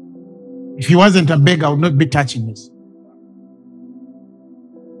 If he wasn't a beggar, I would not be touching this.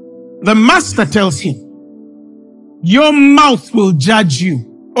 The master tells him, your mouth will judge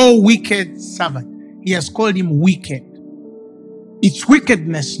you, O wicked servant. He has called him wicked. It's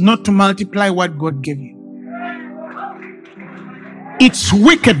wickedness not to multiply what God gave you. It's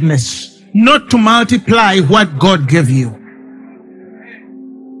wickedness not to multiply what God gave you.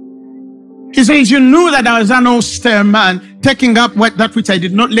 He says, you knew that I was an austere man, taking up that which I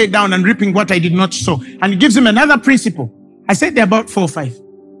did not lay down and reaping what I did not sow. And he gives him another principle. I said there are about 4 or 5.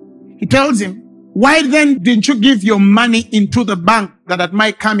 He tells him, why then didn't you give your money into the bank, that at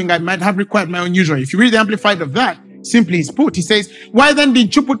my coming I might have required my own usury? If you read the Amplified of that, simply is put, he says, why then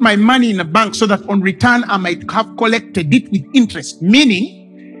didn't you put my money in a bank so that on return I might have collected it with interest?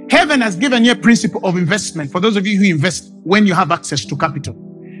 Meaning, heaven has given you a principle of investment for those of you who invest when you have access to capital.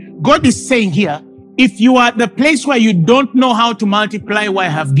 God is saying here, if you are at the place where you don't know how to multiply what I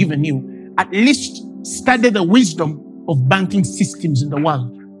have given you, at least study the wisdom of banking systems in the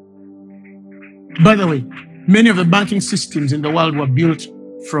world. By the way, many of the banking systems in the world were built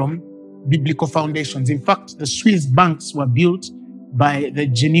from biblical foundations. In fact, the Swiss banks were built by the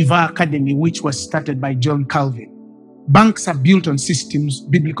Geneva Academy, which was started by John Calvin. Banks are built on systems,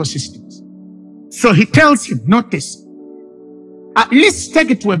 biblical systems. So he tells him, notice, at least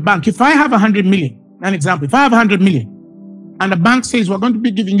take it to a bank. If I have 100 million, an example, if I have 100 million and the bank says we're going to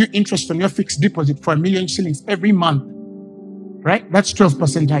be giving you interest on your fixed deposit for 1 million shillings every month, right? That's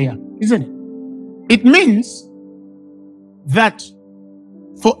 12% a year, isn't it? It means that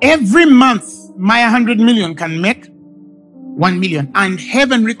for every month, my 100 million can make 1 million. And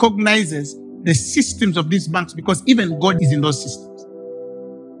heaven recognizes the systems of these banks because even God is in those systems.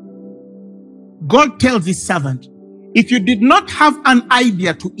 God tells his servant, if you did not have an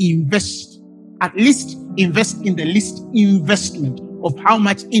idea to invest, at least invest in the least investment of how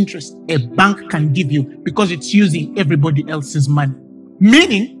much interest a bank can give you because it's using everybody else's money.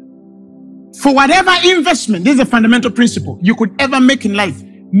 Meaning, for whatever investment, this is a fundamental principle you could ever make in life,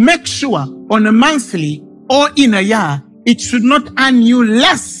 make sure on a monthly or in a year, it should not earn you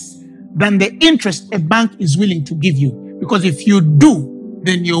less than the interest a bank is willing to give you. Because if you do,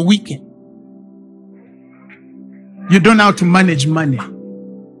 then you're wicked. You don't know how to manage money.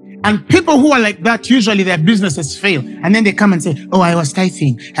 And people who are like that, usually their businesses fail. And then they come and say, oh, I was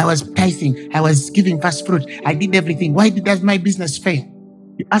tithing, I was giving fast fruit, I did everything. Why does my business fail?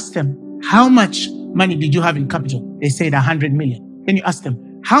 You ask them, how much money did you have in capital? They said 100 million. Then you ask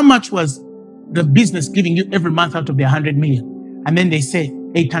them, how much was the business giving you every month out of the 100 million? And then they say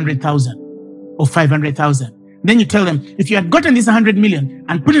 800,000 or 500,000. Then you tell them, if you had gotten this 100 million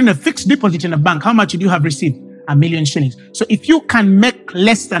and put in a fixed deposit in a bank, how much would you have received? 1 million shillings. So if you can make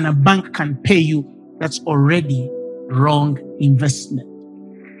less than a bank can pay you, that's already wrong investment.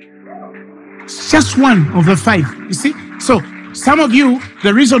 It's just one of the 5. You see? So some of you,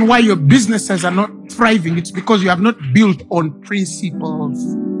 the reason why your businesses are not thriving, it's because you have not built on principles.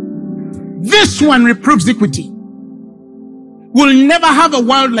 This one reproves equity. We'll never have a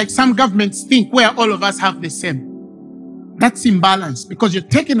world like some governments think where all of us have the same. That's imbalance because you're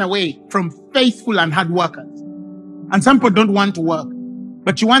taking away from faithful and hard workers. And some people don't want to work,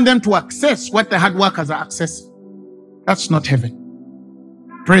 but you want them to access what the hard workers are accessing. That's not heaven.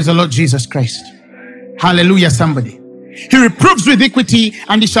 Praise the Lord Jesus Christ. Hallelujah, somebody. He reproves with equity,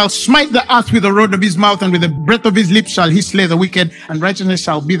 and he shall smite the earth with the rod of his mouth, and with the breath of his lips shall he slay the wicked, and righteousness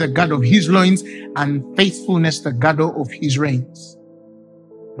shall be the guard of his loins, and faithfulness the girdle of his reins.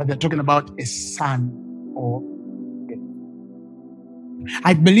 But they're talking about a son or death.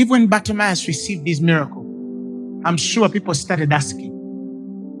 I believe when Bartimaeus received this miracle, I'm sure people started asking,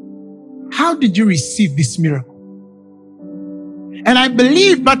 how did you receive this miracle? And I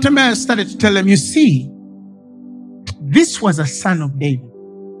believe Bartimaeus started to tell them, you see, this was a son of David.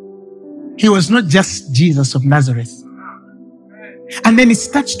 He was not just Jesus of Nazareth. And then it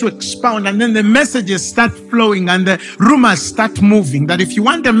starts to expound, and then the messages start flowing, and the rumors start moving that if you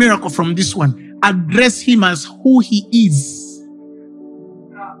want a miracle from this one, address him as who he is,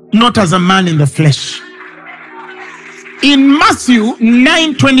 not as a man in the flesh. In Matthew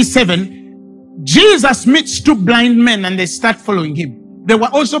 9:27, Jesus meets two blind men and they start following him. There were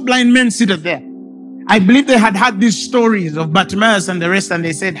also blind men seated there. I believe they had heard these stories of Bartimaeus and the rest, and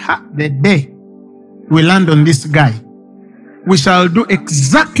they said, the day we land on this guy, we shall do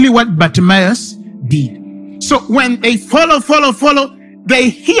exactly what Bartimaeus did. So when they follow,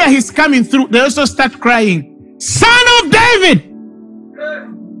 they hear he's coming through. They also start crying, Son of David,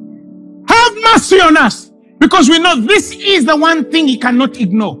 have mercy on us. Because we know this is the one thing he cannot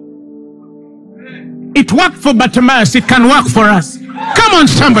ignore. It worked for Bartimaeus, it can work for us. Come on,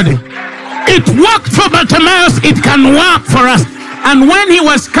 somebody. It worked for Bartimaeus, it can work for us. And when he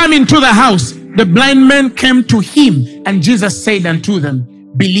was coming to the house, the blind men came to him, and Jesus said unto them,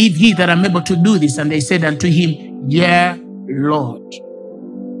 Believe ye that I'm able to do this? And they said unto him, Yea, Lord.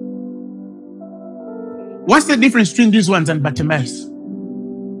 What's the difference between these ones and Bartimaeus?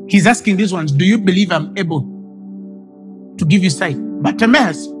 He's asking these ones, do you believe I'm able to give you sight?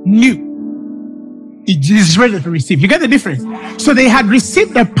 Bartimaeus knew. He is ready to receive. You get the difference? So they had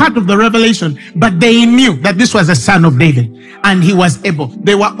received a part of the revelation, but they knew that this was a son of David and he was able.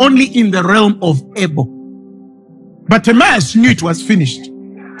 They were only in the realm of able. Bartimaeus knew it was finished.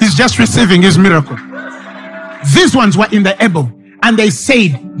 He's just receiving his miracle. These ones were in the able, and they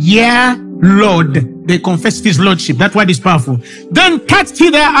said, Yeah, Lord. They confessed his lordship. That word is powerful. Then touched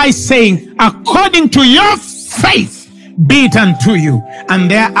he their eyes, saying, According to your faith be it unto you. And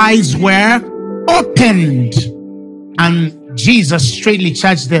their eyes were opened. And Jesus straightly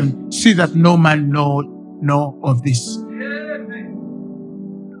charged them, See that no man know of this.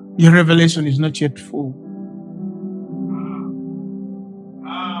 Your revelation is not yet full.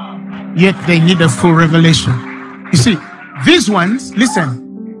 Yet they need a full revelation. You see, these ones,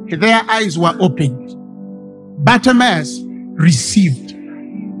 listen, their eyes were opened. Bartimaeus received.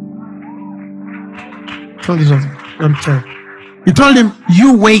 Told his husband, don't tell. He told him,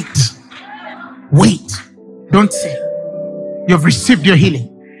 you wait. Don't say. You've received your healing.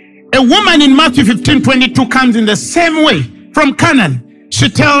 A woman in Matthew 15:22 comes in the same way from Canaan. She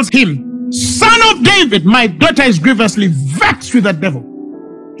tells him, Son of David, my daughter is grievously vexed with the devil.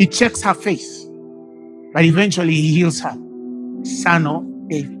 He checks her face, but eventually he heals her. Son of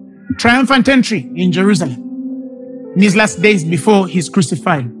David. Triumphant entry in Jerusalem. In his last days before he's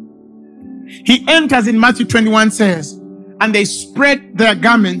crucified. He enters in Matthew 21 says, and they spread their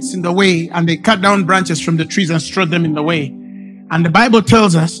garments in the way, and they cut down branches from the trees and strewed them in the way. And the Bible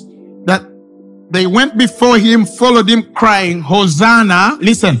tells us that they went before him, followed him, crying, Hosanna,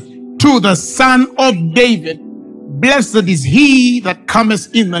 listen, to the Son of David. Blessed is he that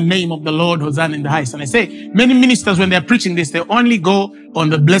cometh in the name of the Lord, Hosanna in the highest. And I say, many ministers, when they're preaching this, they only go on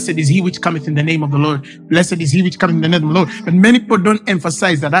the blessed is he which cometh in the name of the Lord. Blessed is he which cometh in the name of the Lord. But many people don't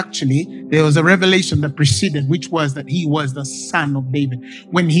emphasize that actually there was a revelation that preceded, which was that he was the Son of David.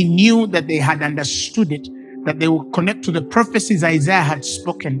 When he knew that they had understood it, that they would connect to the prophecies Isaiah had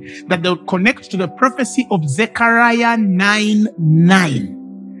spoken, that they would connect to the prophecy of Zechariah 9:9.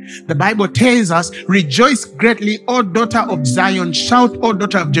 The Bible tells us, rejoice greatly, O daughter of Zion. Shout, O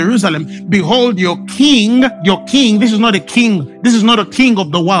daughter of Jerusalem. Behold, your king. This is not a king. This is not a king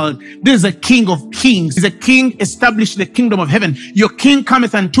of the world. This is a king of kings. He's a king established the kingdom of heaven. Your king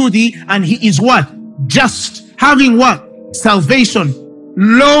cometh unto thee, and he is what? Just. Having what? Salvation.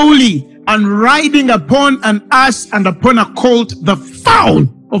 Lowly, and riding upon an ass and upon a colt, the foal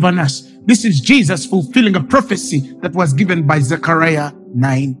of an ass. This is Jesus fulfilling a prophecy that was given by Zechariah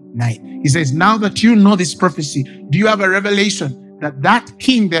 9:9. He says, now that you know this prophecy, do you have a revelation that that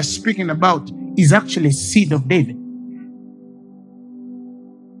king they're speaking about is actually seed of David?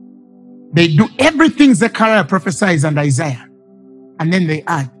 They do everything Zechariah prophesies and Isaiah, and then they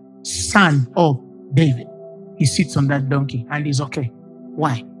add Son of David. He sits on that donkey and he's okay.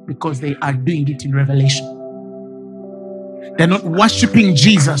 Why? Because they are doing it in revelation. They're not worshiping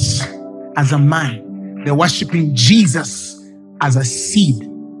Jesus as a man. They're worshiping Jesus as a seed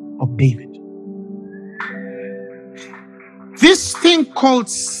of David. This thing called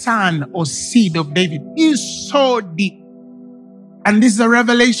son or seed of David is so deep. And this is a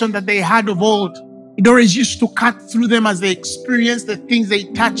revelation that they had of old. It always used to cut through them as they experienced the things they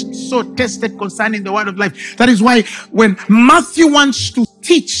touched, so tested concerning the word of life. That is why when Matthew wants to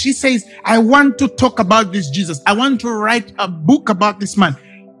teach, he says, I want to talk about this Jesus. I want to write a book about this man.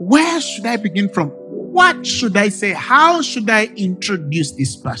 Where should I begin from? What should I say? How should I introduce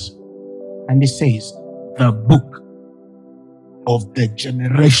this person? And he says, the book of the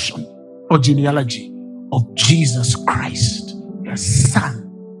generation or genealogy of Jesus Christ, the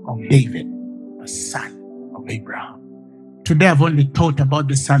son of David, the son of Abraham. Today I've only taught about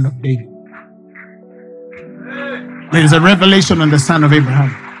the son of David. There is a revelation on the son of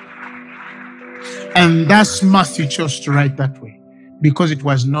Abraham. And that's Matthew chose to write that way, because it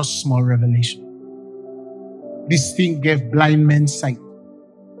was no small revelation. This thing gave blind men sight.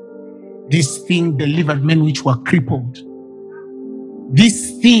 This thing delivered men which were crippled.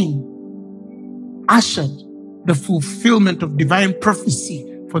 This thing ushered the fulfillment of divine prophecy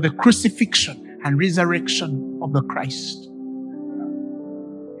for the crucifixion and resurrection of the Christ.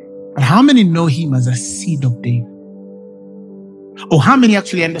 But how many know him as a seed of David? Or how many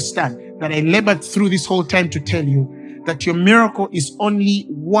actually understand that I labored through this whole time to tell you that your miracle is only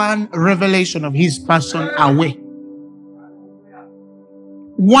one revelation of his person away?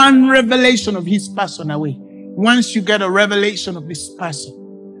 One revelation of his person away. Once you get a revelation of this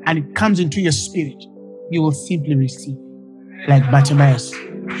person and it comes into your spirit, you will simply receive, like Bartimaeus.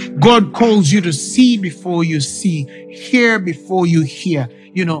 God calls you to see before you see, hear before you hear,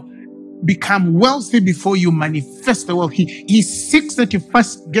 become wealthy before you manifest the wealth. He seeks that you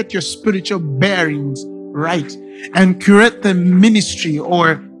first get your spiritual bearings right and curate the ministry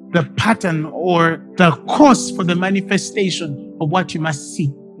or the pattern or the course for the manifestation of what you must see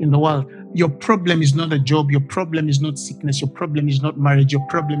in the world. Your problem is not a job. Your problem is not sickness. Your problem is not marriage. Your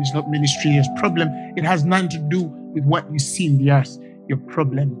problem is not ministry. Your problem, it has nothing to do with what you see in the earth. Your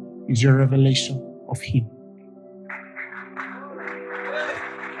problem is your revelation of him.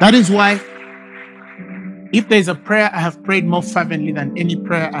 That is why, if there's a prayer I have prayed more fervently than any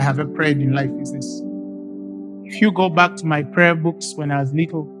prayer I have ever prayed in life, is this. If you go back to my prayer books when I was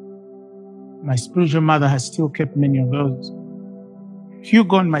little, my spiritual mother has still kept many of those. If you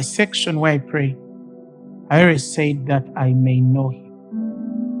go in my section where I pray, I always said that I may know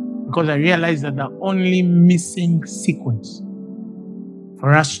him. Because I realized that the only missing sequence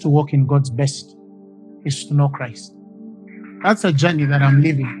for us to walk in God's best is to know Christ. That's a journey that I'm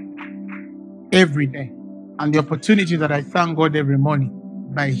living every day. And the opportunity that I thank God every morning,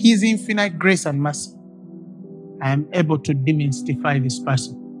 by his infinite grace and mercy, I am able to demystify this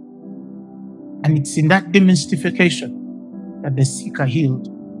person. And it's in that demystification that the sick are healed,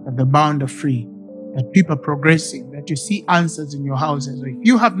 that the bound are free, that people are progressing, that you see answers in your houses. If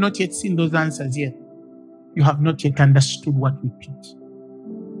you have not yet seen those answers yet, you have not yet understood what we teach.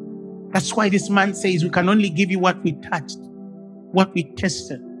 That's why this man says we can only give you what we touched, what we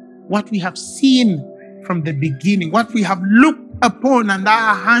tested, what we have seen from the beginning, what we have looked upon and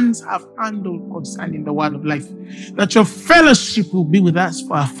our hands have handled concerning the word of life. That your fellowship will be with us,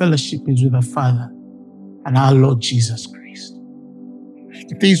 for our fellowship is with the Father and our Lord Jesus Christ.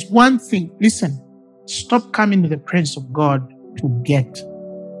 If there is one thing, listen, stop coming to the presence of God to get.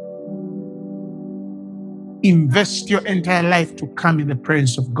 Invest your entire life to come in the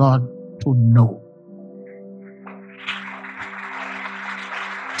presence of God to know.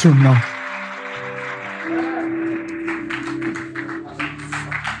 To know.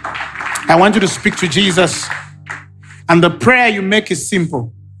 I want you to speak to Jesus, and the prayer you make is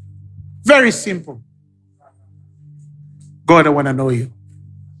simple. Very simple. God, I want to know you.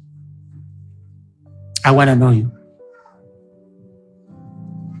 I want to know you.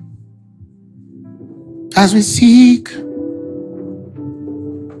 As we seek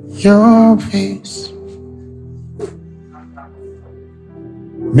your face,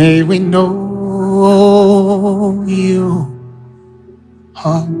 may we know you.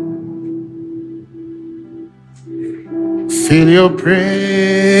 Feel your presence,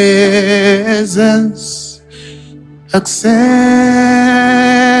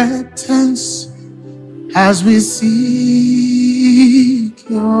 acceptance, as we seek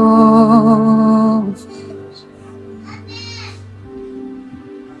your face.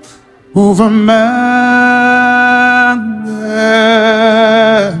 Move among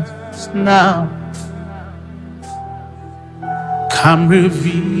us now. Come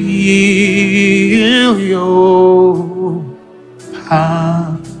reveal your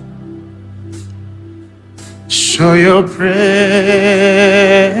power. Show your presence,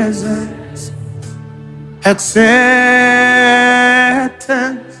 acceptance.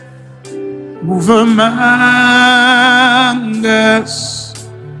 Move among us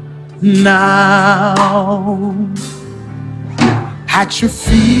now. At your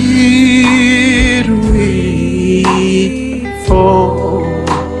feet we fall.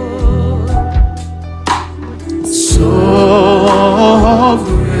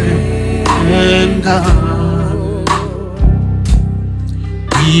 Sovereign God,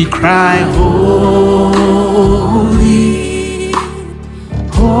 we cry holy,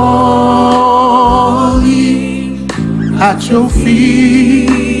 falling at your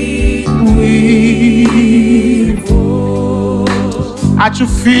feet we fall. At your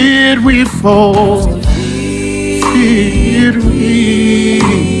feet we fall. Feet we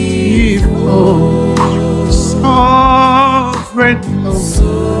fall. Sovereign Lord,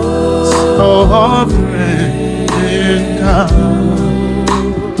 sovereign God,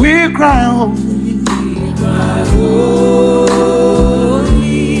 we cry holy, holy.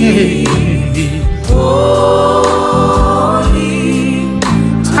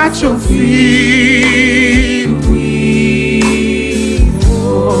 At your feet we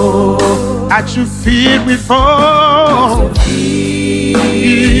fall. At your feet we fall.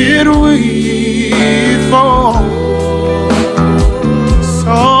 Feet we fall.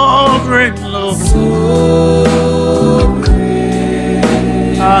 Sovereign Lord,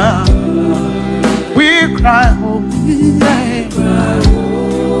 we cry holy,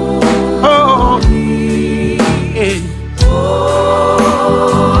 holy, holy.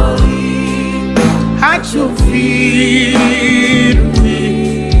 At your feet we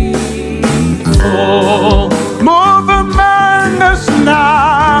fall. Move among us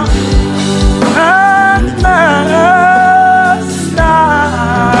now, among us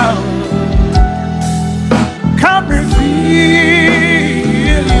now. Come reveal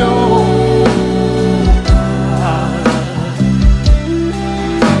your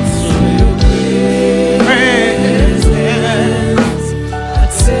presence.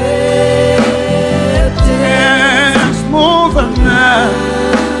 Acceptance. Move among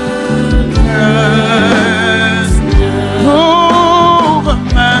us. Move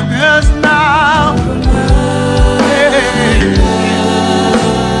among us now.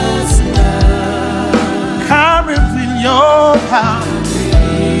 Come reveal your power.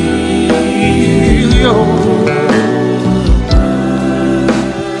 Reveal your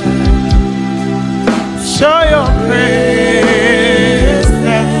show your presence.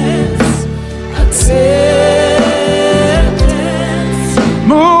 Acceptance.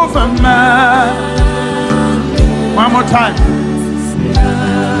 Move among. One more time.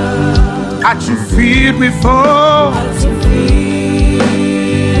 At your feet we fall.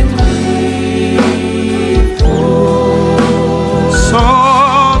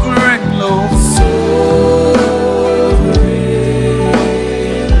 Sovereign Lord,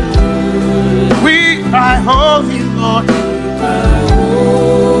 we cry holy Lord,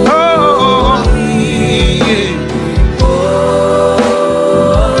 holy,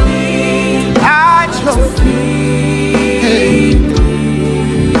 at your feet.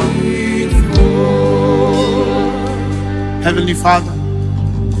 Heavenly Father,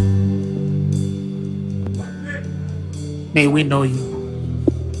 may we know you.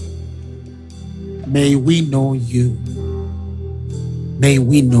 May we know you. May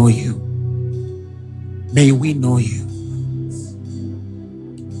we know you. May we know you.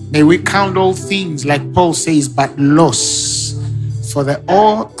 May we count all things, like Paul says, but loss for the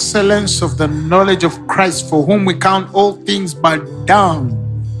excellence of the knowledge of Christ, for whom we count all things but down,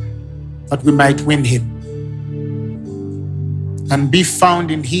 that we might win him and be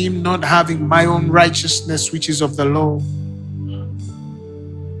found in him, not having my own righteousness, which is of the law,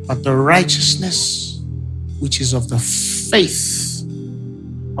 but the righteousness which is of the faith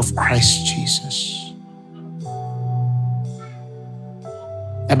of Christ Jesus.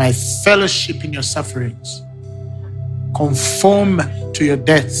 That my fellowship in your sufferings conform to your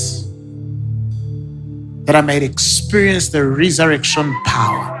deaths, that I might experience the resurrection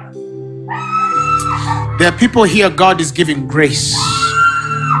power. There are people here God is giving grace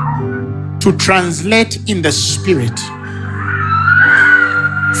to translate in the spirit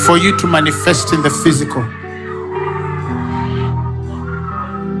for you to manifest in the physical.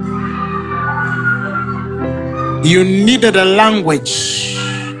 You needed a language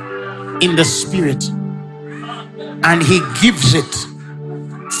in the spirit, and he gives it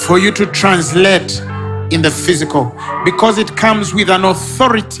for you to translate in the physical, because it comes with an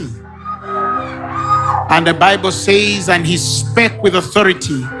authority. And the Bible says, and he spake with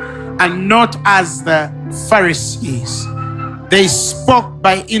authority, and not as the Pharisees. They spoke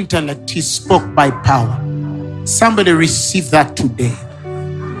by intellect, he spoke by power. Somebody receive that today.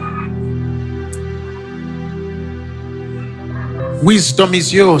 Wisdom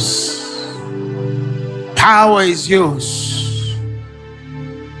is yours. Power is yours.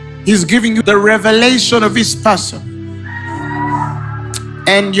 He's giving you the revelation of his person.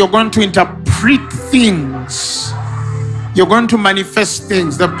 And you're going to interpret things. You're going to manifest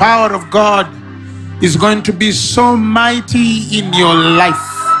things. The power of God is going to be so mighty in your life.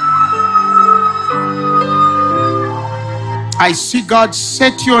 I see God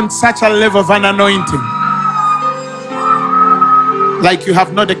set you on such a level of an anointing like you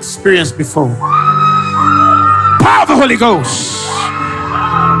have not experienced before. Power of the Holy Ghost.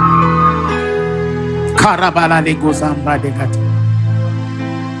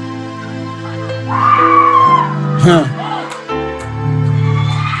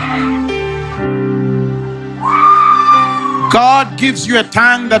 God gives you a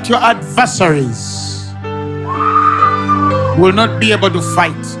tongue that your adversaries will not be able to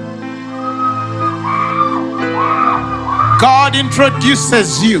fight. God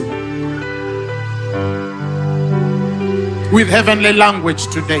introduces you with heavenly language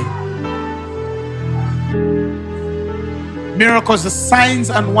today. Miracles, the signs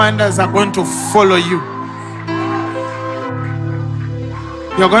and wonders are going to follow you.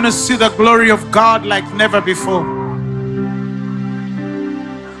 You're going to see the glory of God like never before.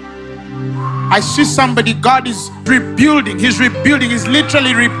 I see somebody, God is rebuilding. He's rebuilding. He's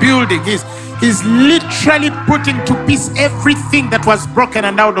literally rebuilding. He's literally putting to peace everything that was broken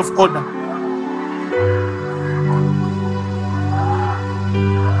and out of order.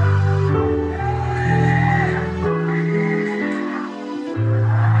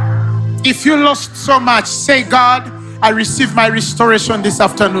 If you lost so much, say, God, I receive my restoration this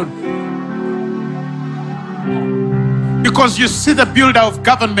afternoon. Because you see the builder of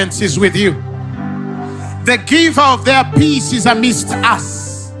governments is with you. The giver of their peace is amidst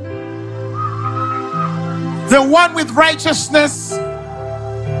us. The one with righteousness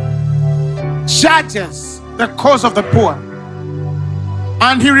judges the cause of the poor,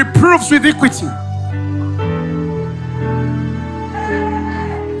 and he reproves with equity.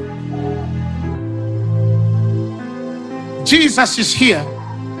 Jesus is here.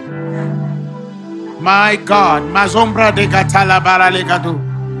 My God, Mazombra de Gatala Baralegado.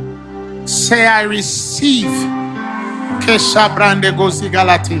 Say, I receive. Keshabrande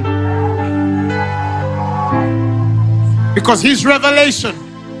Gozigalati. Because his revelation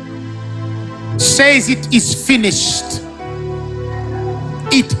says it is finished.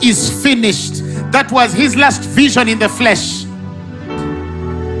 It is finished. That was his last vision in the flesh.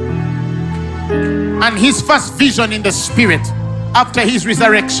 And his first vision in the spirit after his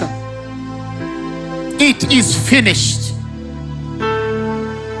resurrection. It is finished.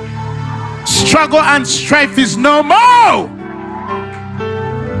 Struggle and strife is no more.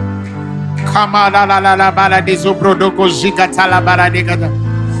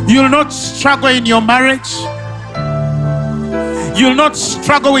 You'll not struggle in your marriage. You'll not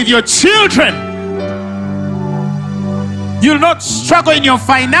struggle with your children. You'll not struggle in your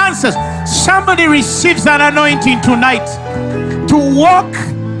finances. Somebody receives an anointing tonight to walk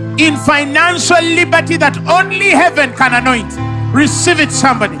in financial liberty that only heaven can anoint. Receive it,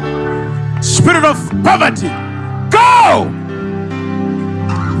 somebody. Spirit of poverty, go!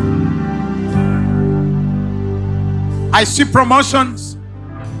 I see promotions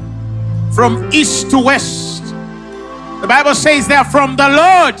from east to west. The Bible says they are from the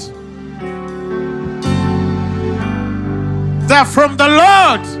Lord. They are from the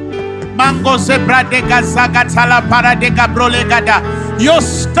Lord. Your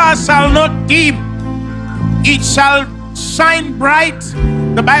star shall not dim. It shall shine bright.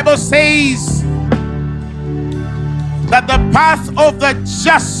 The Bible says that the path of the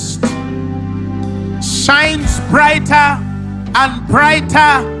just shines brighter and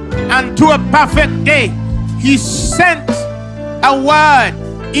brighter unto a perfect day. He sent a word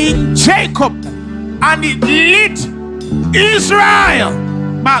in Jacob and it lit Israel.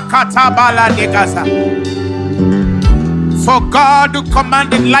 For God who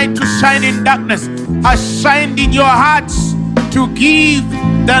commanded light to shine in darkness has shined in your hearts to give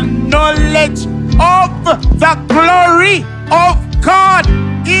the knowledge of the glory of God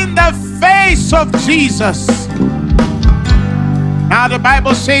in the face of Jesus. Now the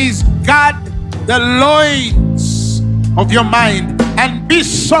Bible says, guard the loins of your mind and be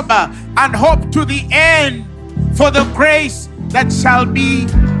sober and hope to the end for the grace that shall be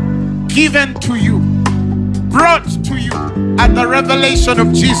given to you, brought to you at the revelation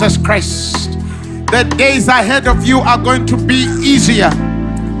of Jesus Christ. The days ahead of you are going to be easier.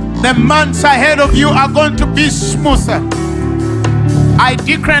 The months ahead of you are going to be smoother. I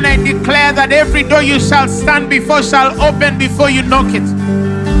decree and I declare that every door you shall stand before shall open before you knock it.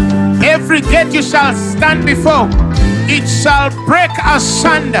 Every gate you shall stand before, it shall break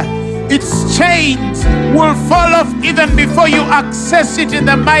asunder. Its chains will fall off even before you access it in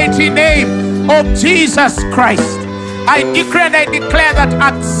the mighty name of Jesus Christ. I decree and I declare that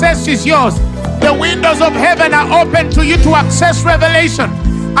access is yours. The windows of heaven are open to you to access revelation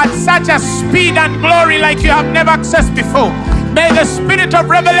at such a speed and glory like you have never accessed before. May the spirit of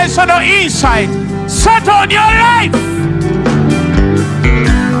revelation or insight set on your life.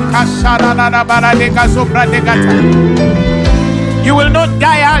 You will not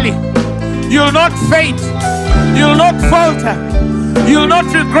die early. You will not faint. You will not falter. You will not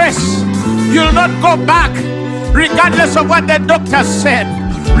regress. You will not go back, regardless of what the doctor said,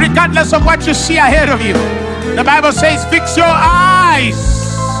 regardless of what you see ahead of you. The Bible says, fix your eyes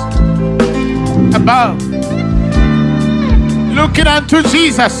above, looking unto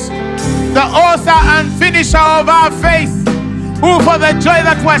Jesus, the author and finisher of our faith, who for the joy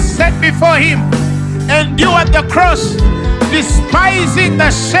that was set before him endured the cross, despising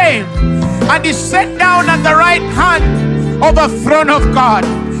the shame, and is set down at the right hand of the throne of God.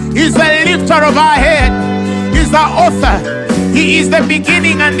 He's the lifter of our head. He's the author. He is the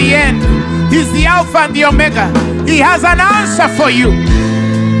beginning and the end. He's the Alpha and the Omega. He has an answer for you.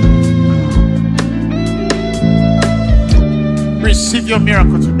 Receive your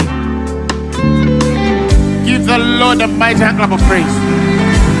miracle today. Give the Lord a mighty hand clap of praise.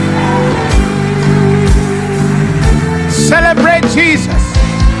 Celebrate Jesus.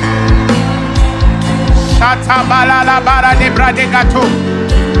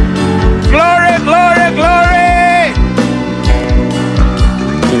 Glory, glory, glory.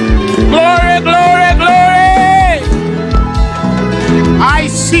 Glory, glory, glory. I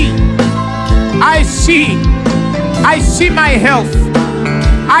see my health.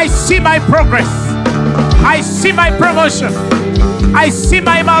 I see my progress. I see my promotion. I see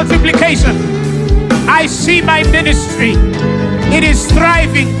my multiplication. I see my ministry. It is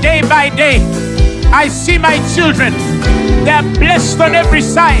thriving day by day. I see my children. They are blessed on every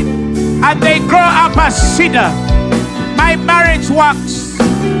side, and they grow up as cedar. My marriage works.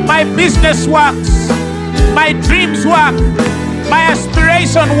 My business works. My dreams work. My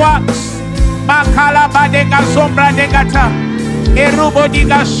aspiration works.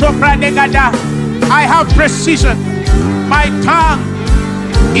 I have precision. My tongue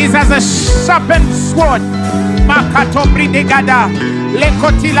is as a sharpened sword.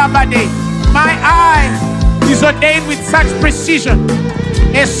 My eye is ordained with such precision.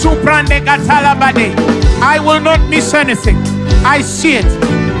 I will not miss anything. I see it.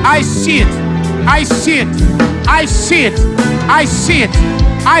 I see it. I see it. I see it. I see it.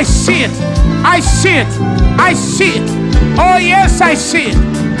 I see it. I see it. I see it. Oh yes, I see it.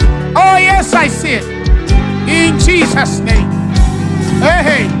 Oh yes, I see it. In Jesus' name. Hey,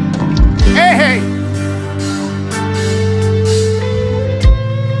 hey. Hey, hey.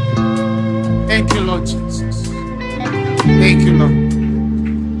 Thank you, Lord Jesus. Thank you, Lord.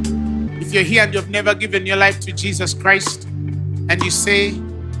 If you're here and you've never given your life to Jesus Christ, and you say,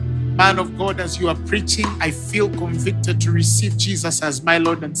 man of God, as you are preaching, I feel convicted to receive Jesus as my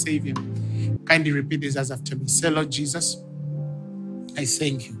Lord and Savior. Kindly repeat this as after me. Say, Lord Jesus, I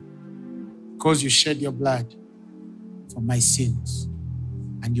thank you because you shed your blood for my sins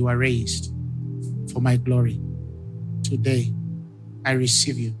and you are raised for my glory. Today, I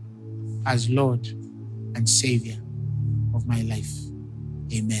receive you as Lord and Savior of my life.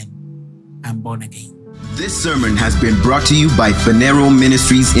 Amen. I'm born again. This sermon has been brought to you by Phaneroo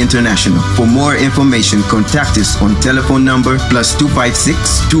Ministries International. For more information, contact us on telephone number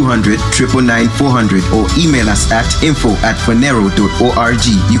 +256 200 999 400 or email us at info@phaneroo.org.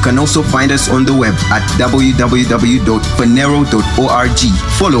 You can also find us on the web at www.phaneroo.org.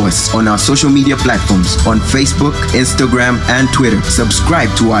 Follow us on our social media platforms on Facebook, Instagram, and Twitter.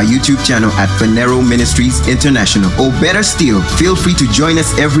 Subscribe to our YouTube channel at Phaneroo Ministries International. Or better still, feel free to join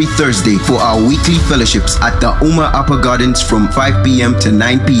us every Thursday for our weekly fellowships at the Uma Upper Gardens from 5 p.m. to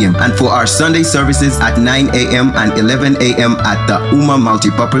 9 p.m. and for our Sunday services at 9 a.m. and 11 a.m. at the Uma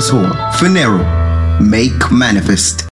Multipurpose Hall. Phaneroo, make manifest.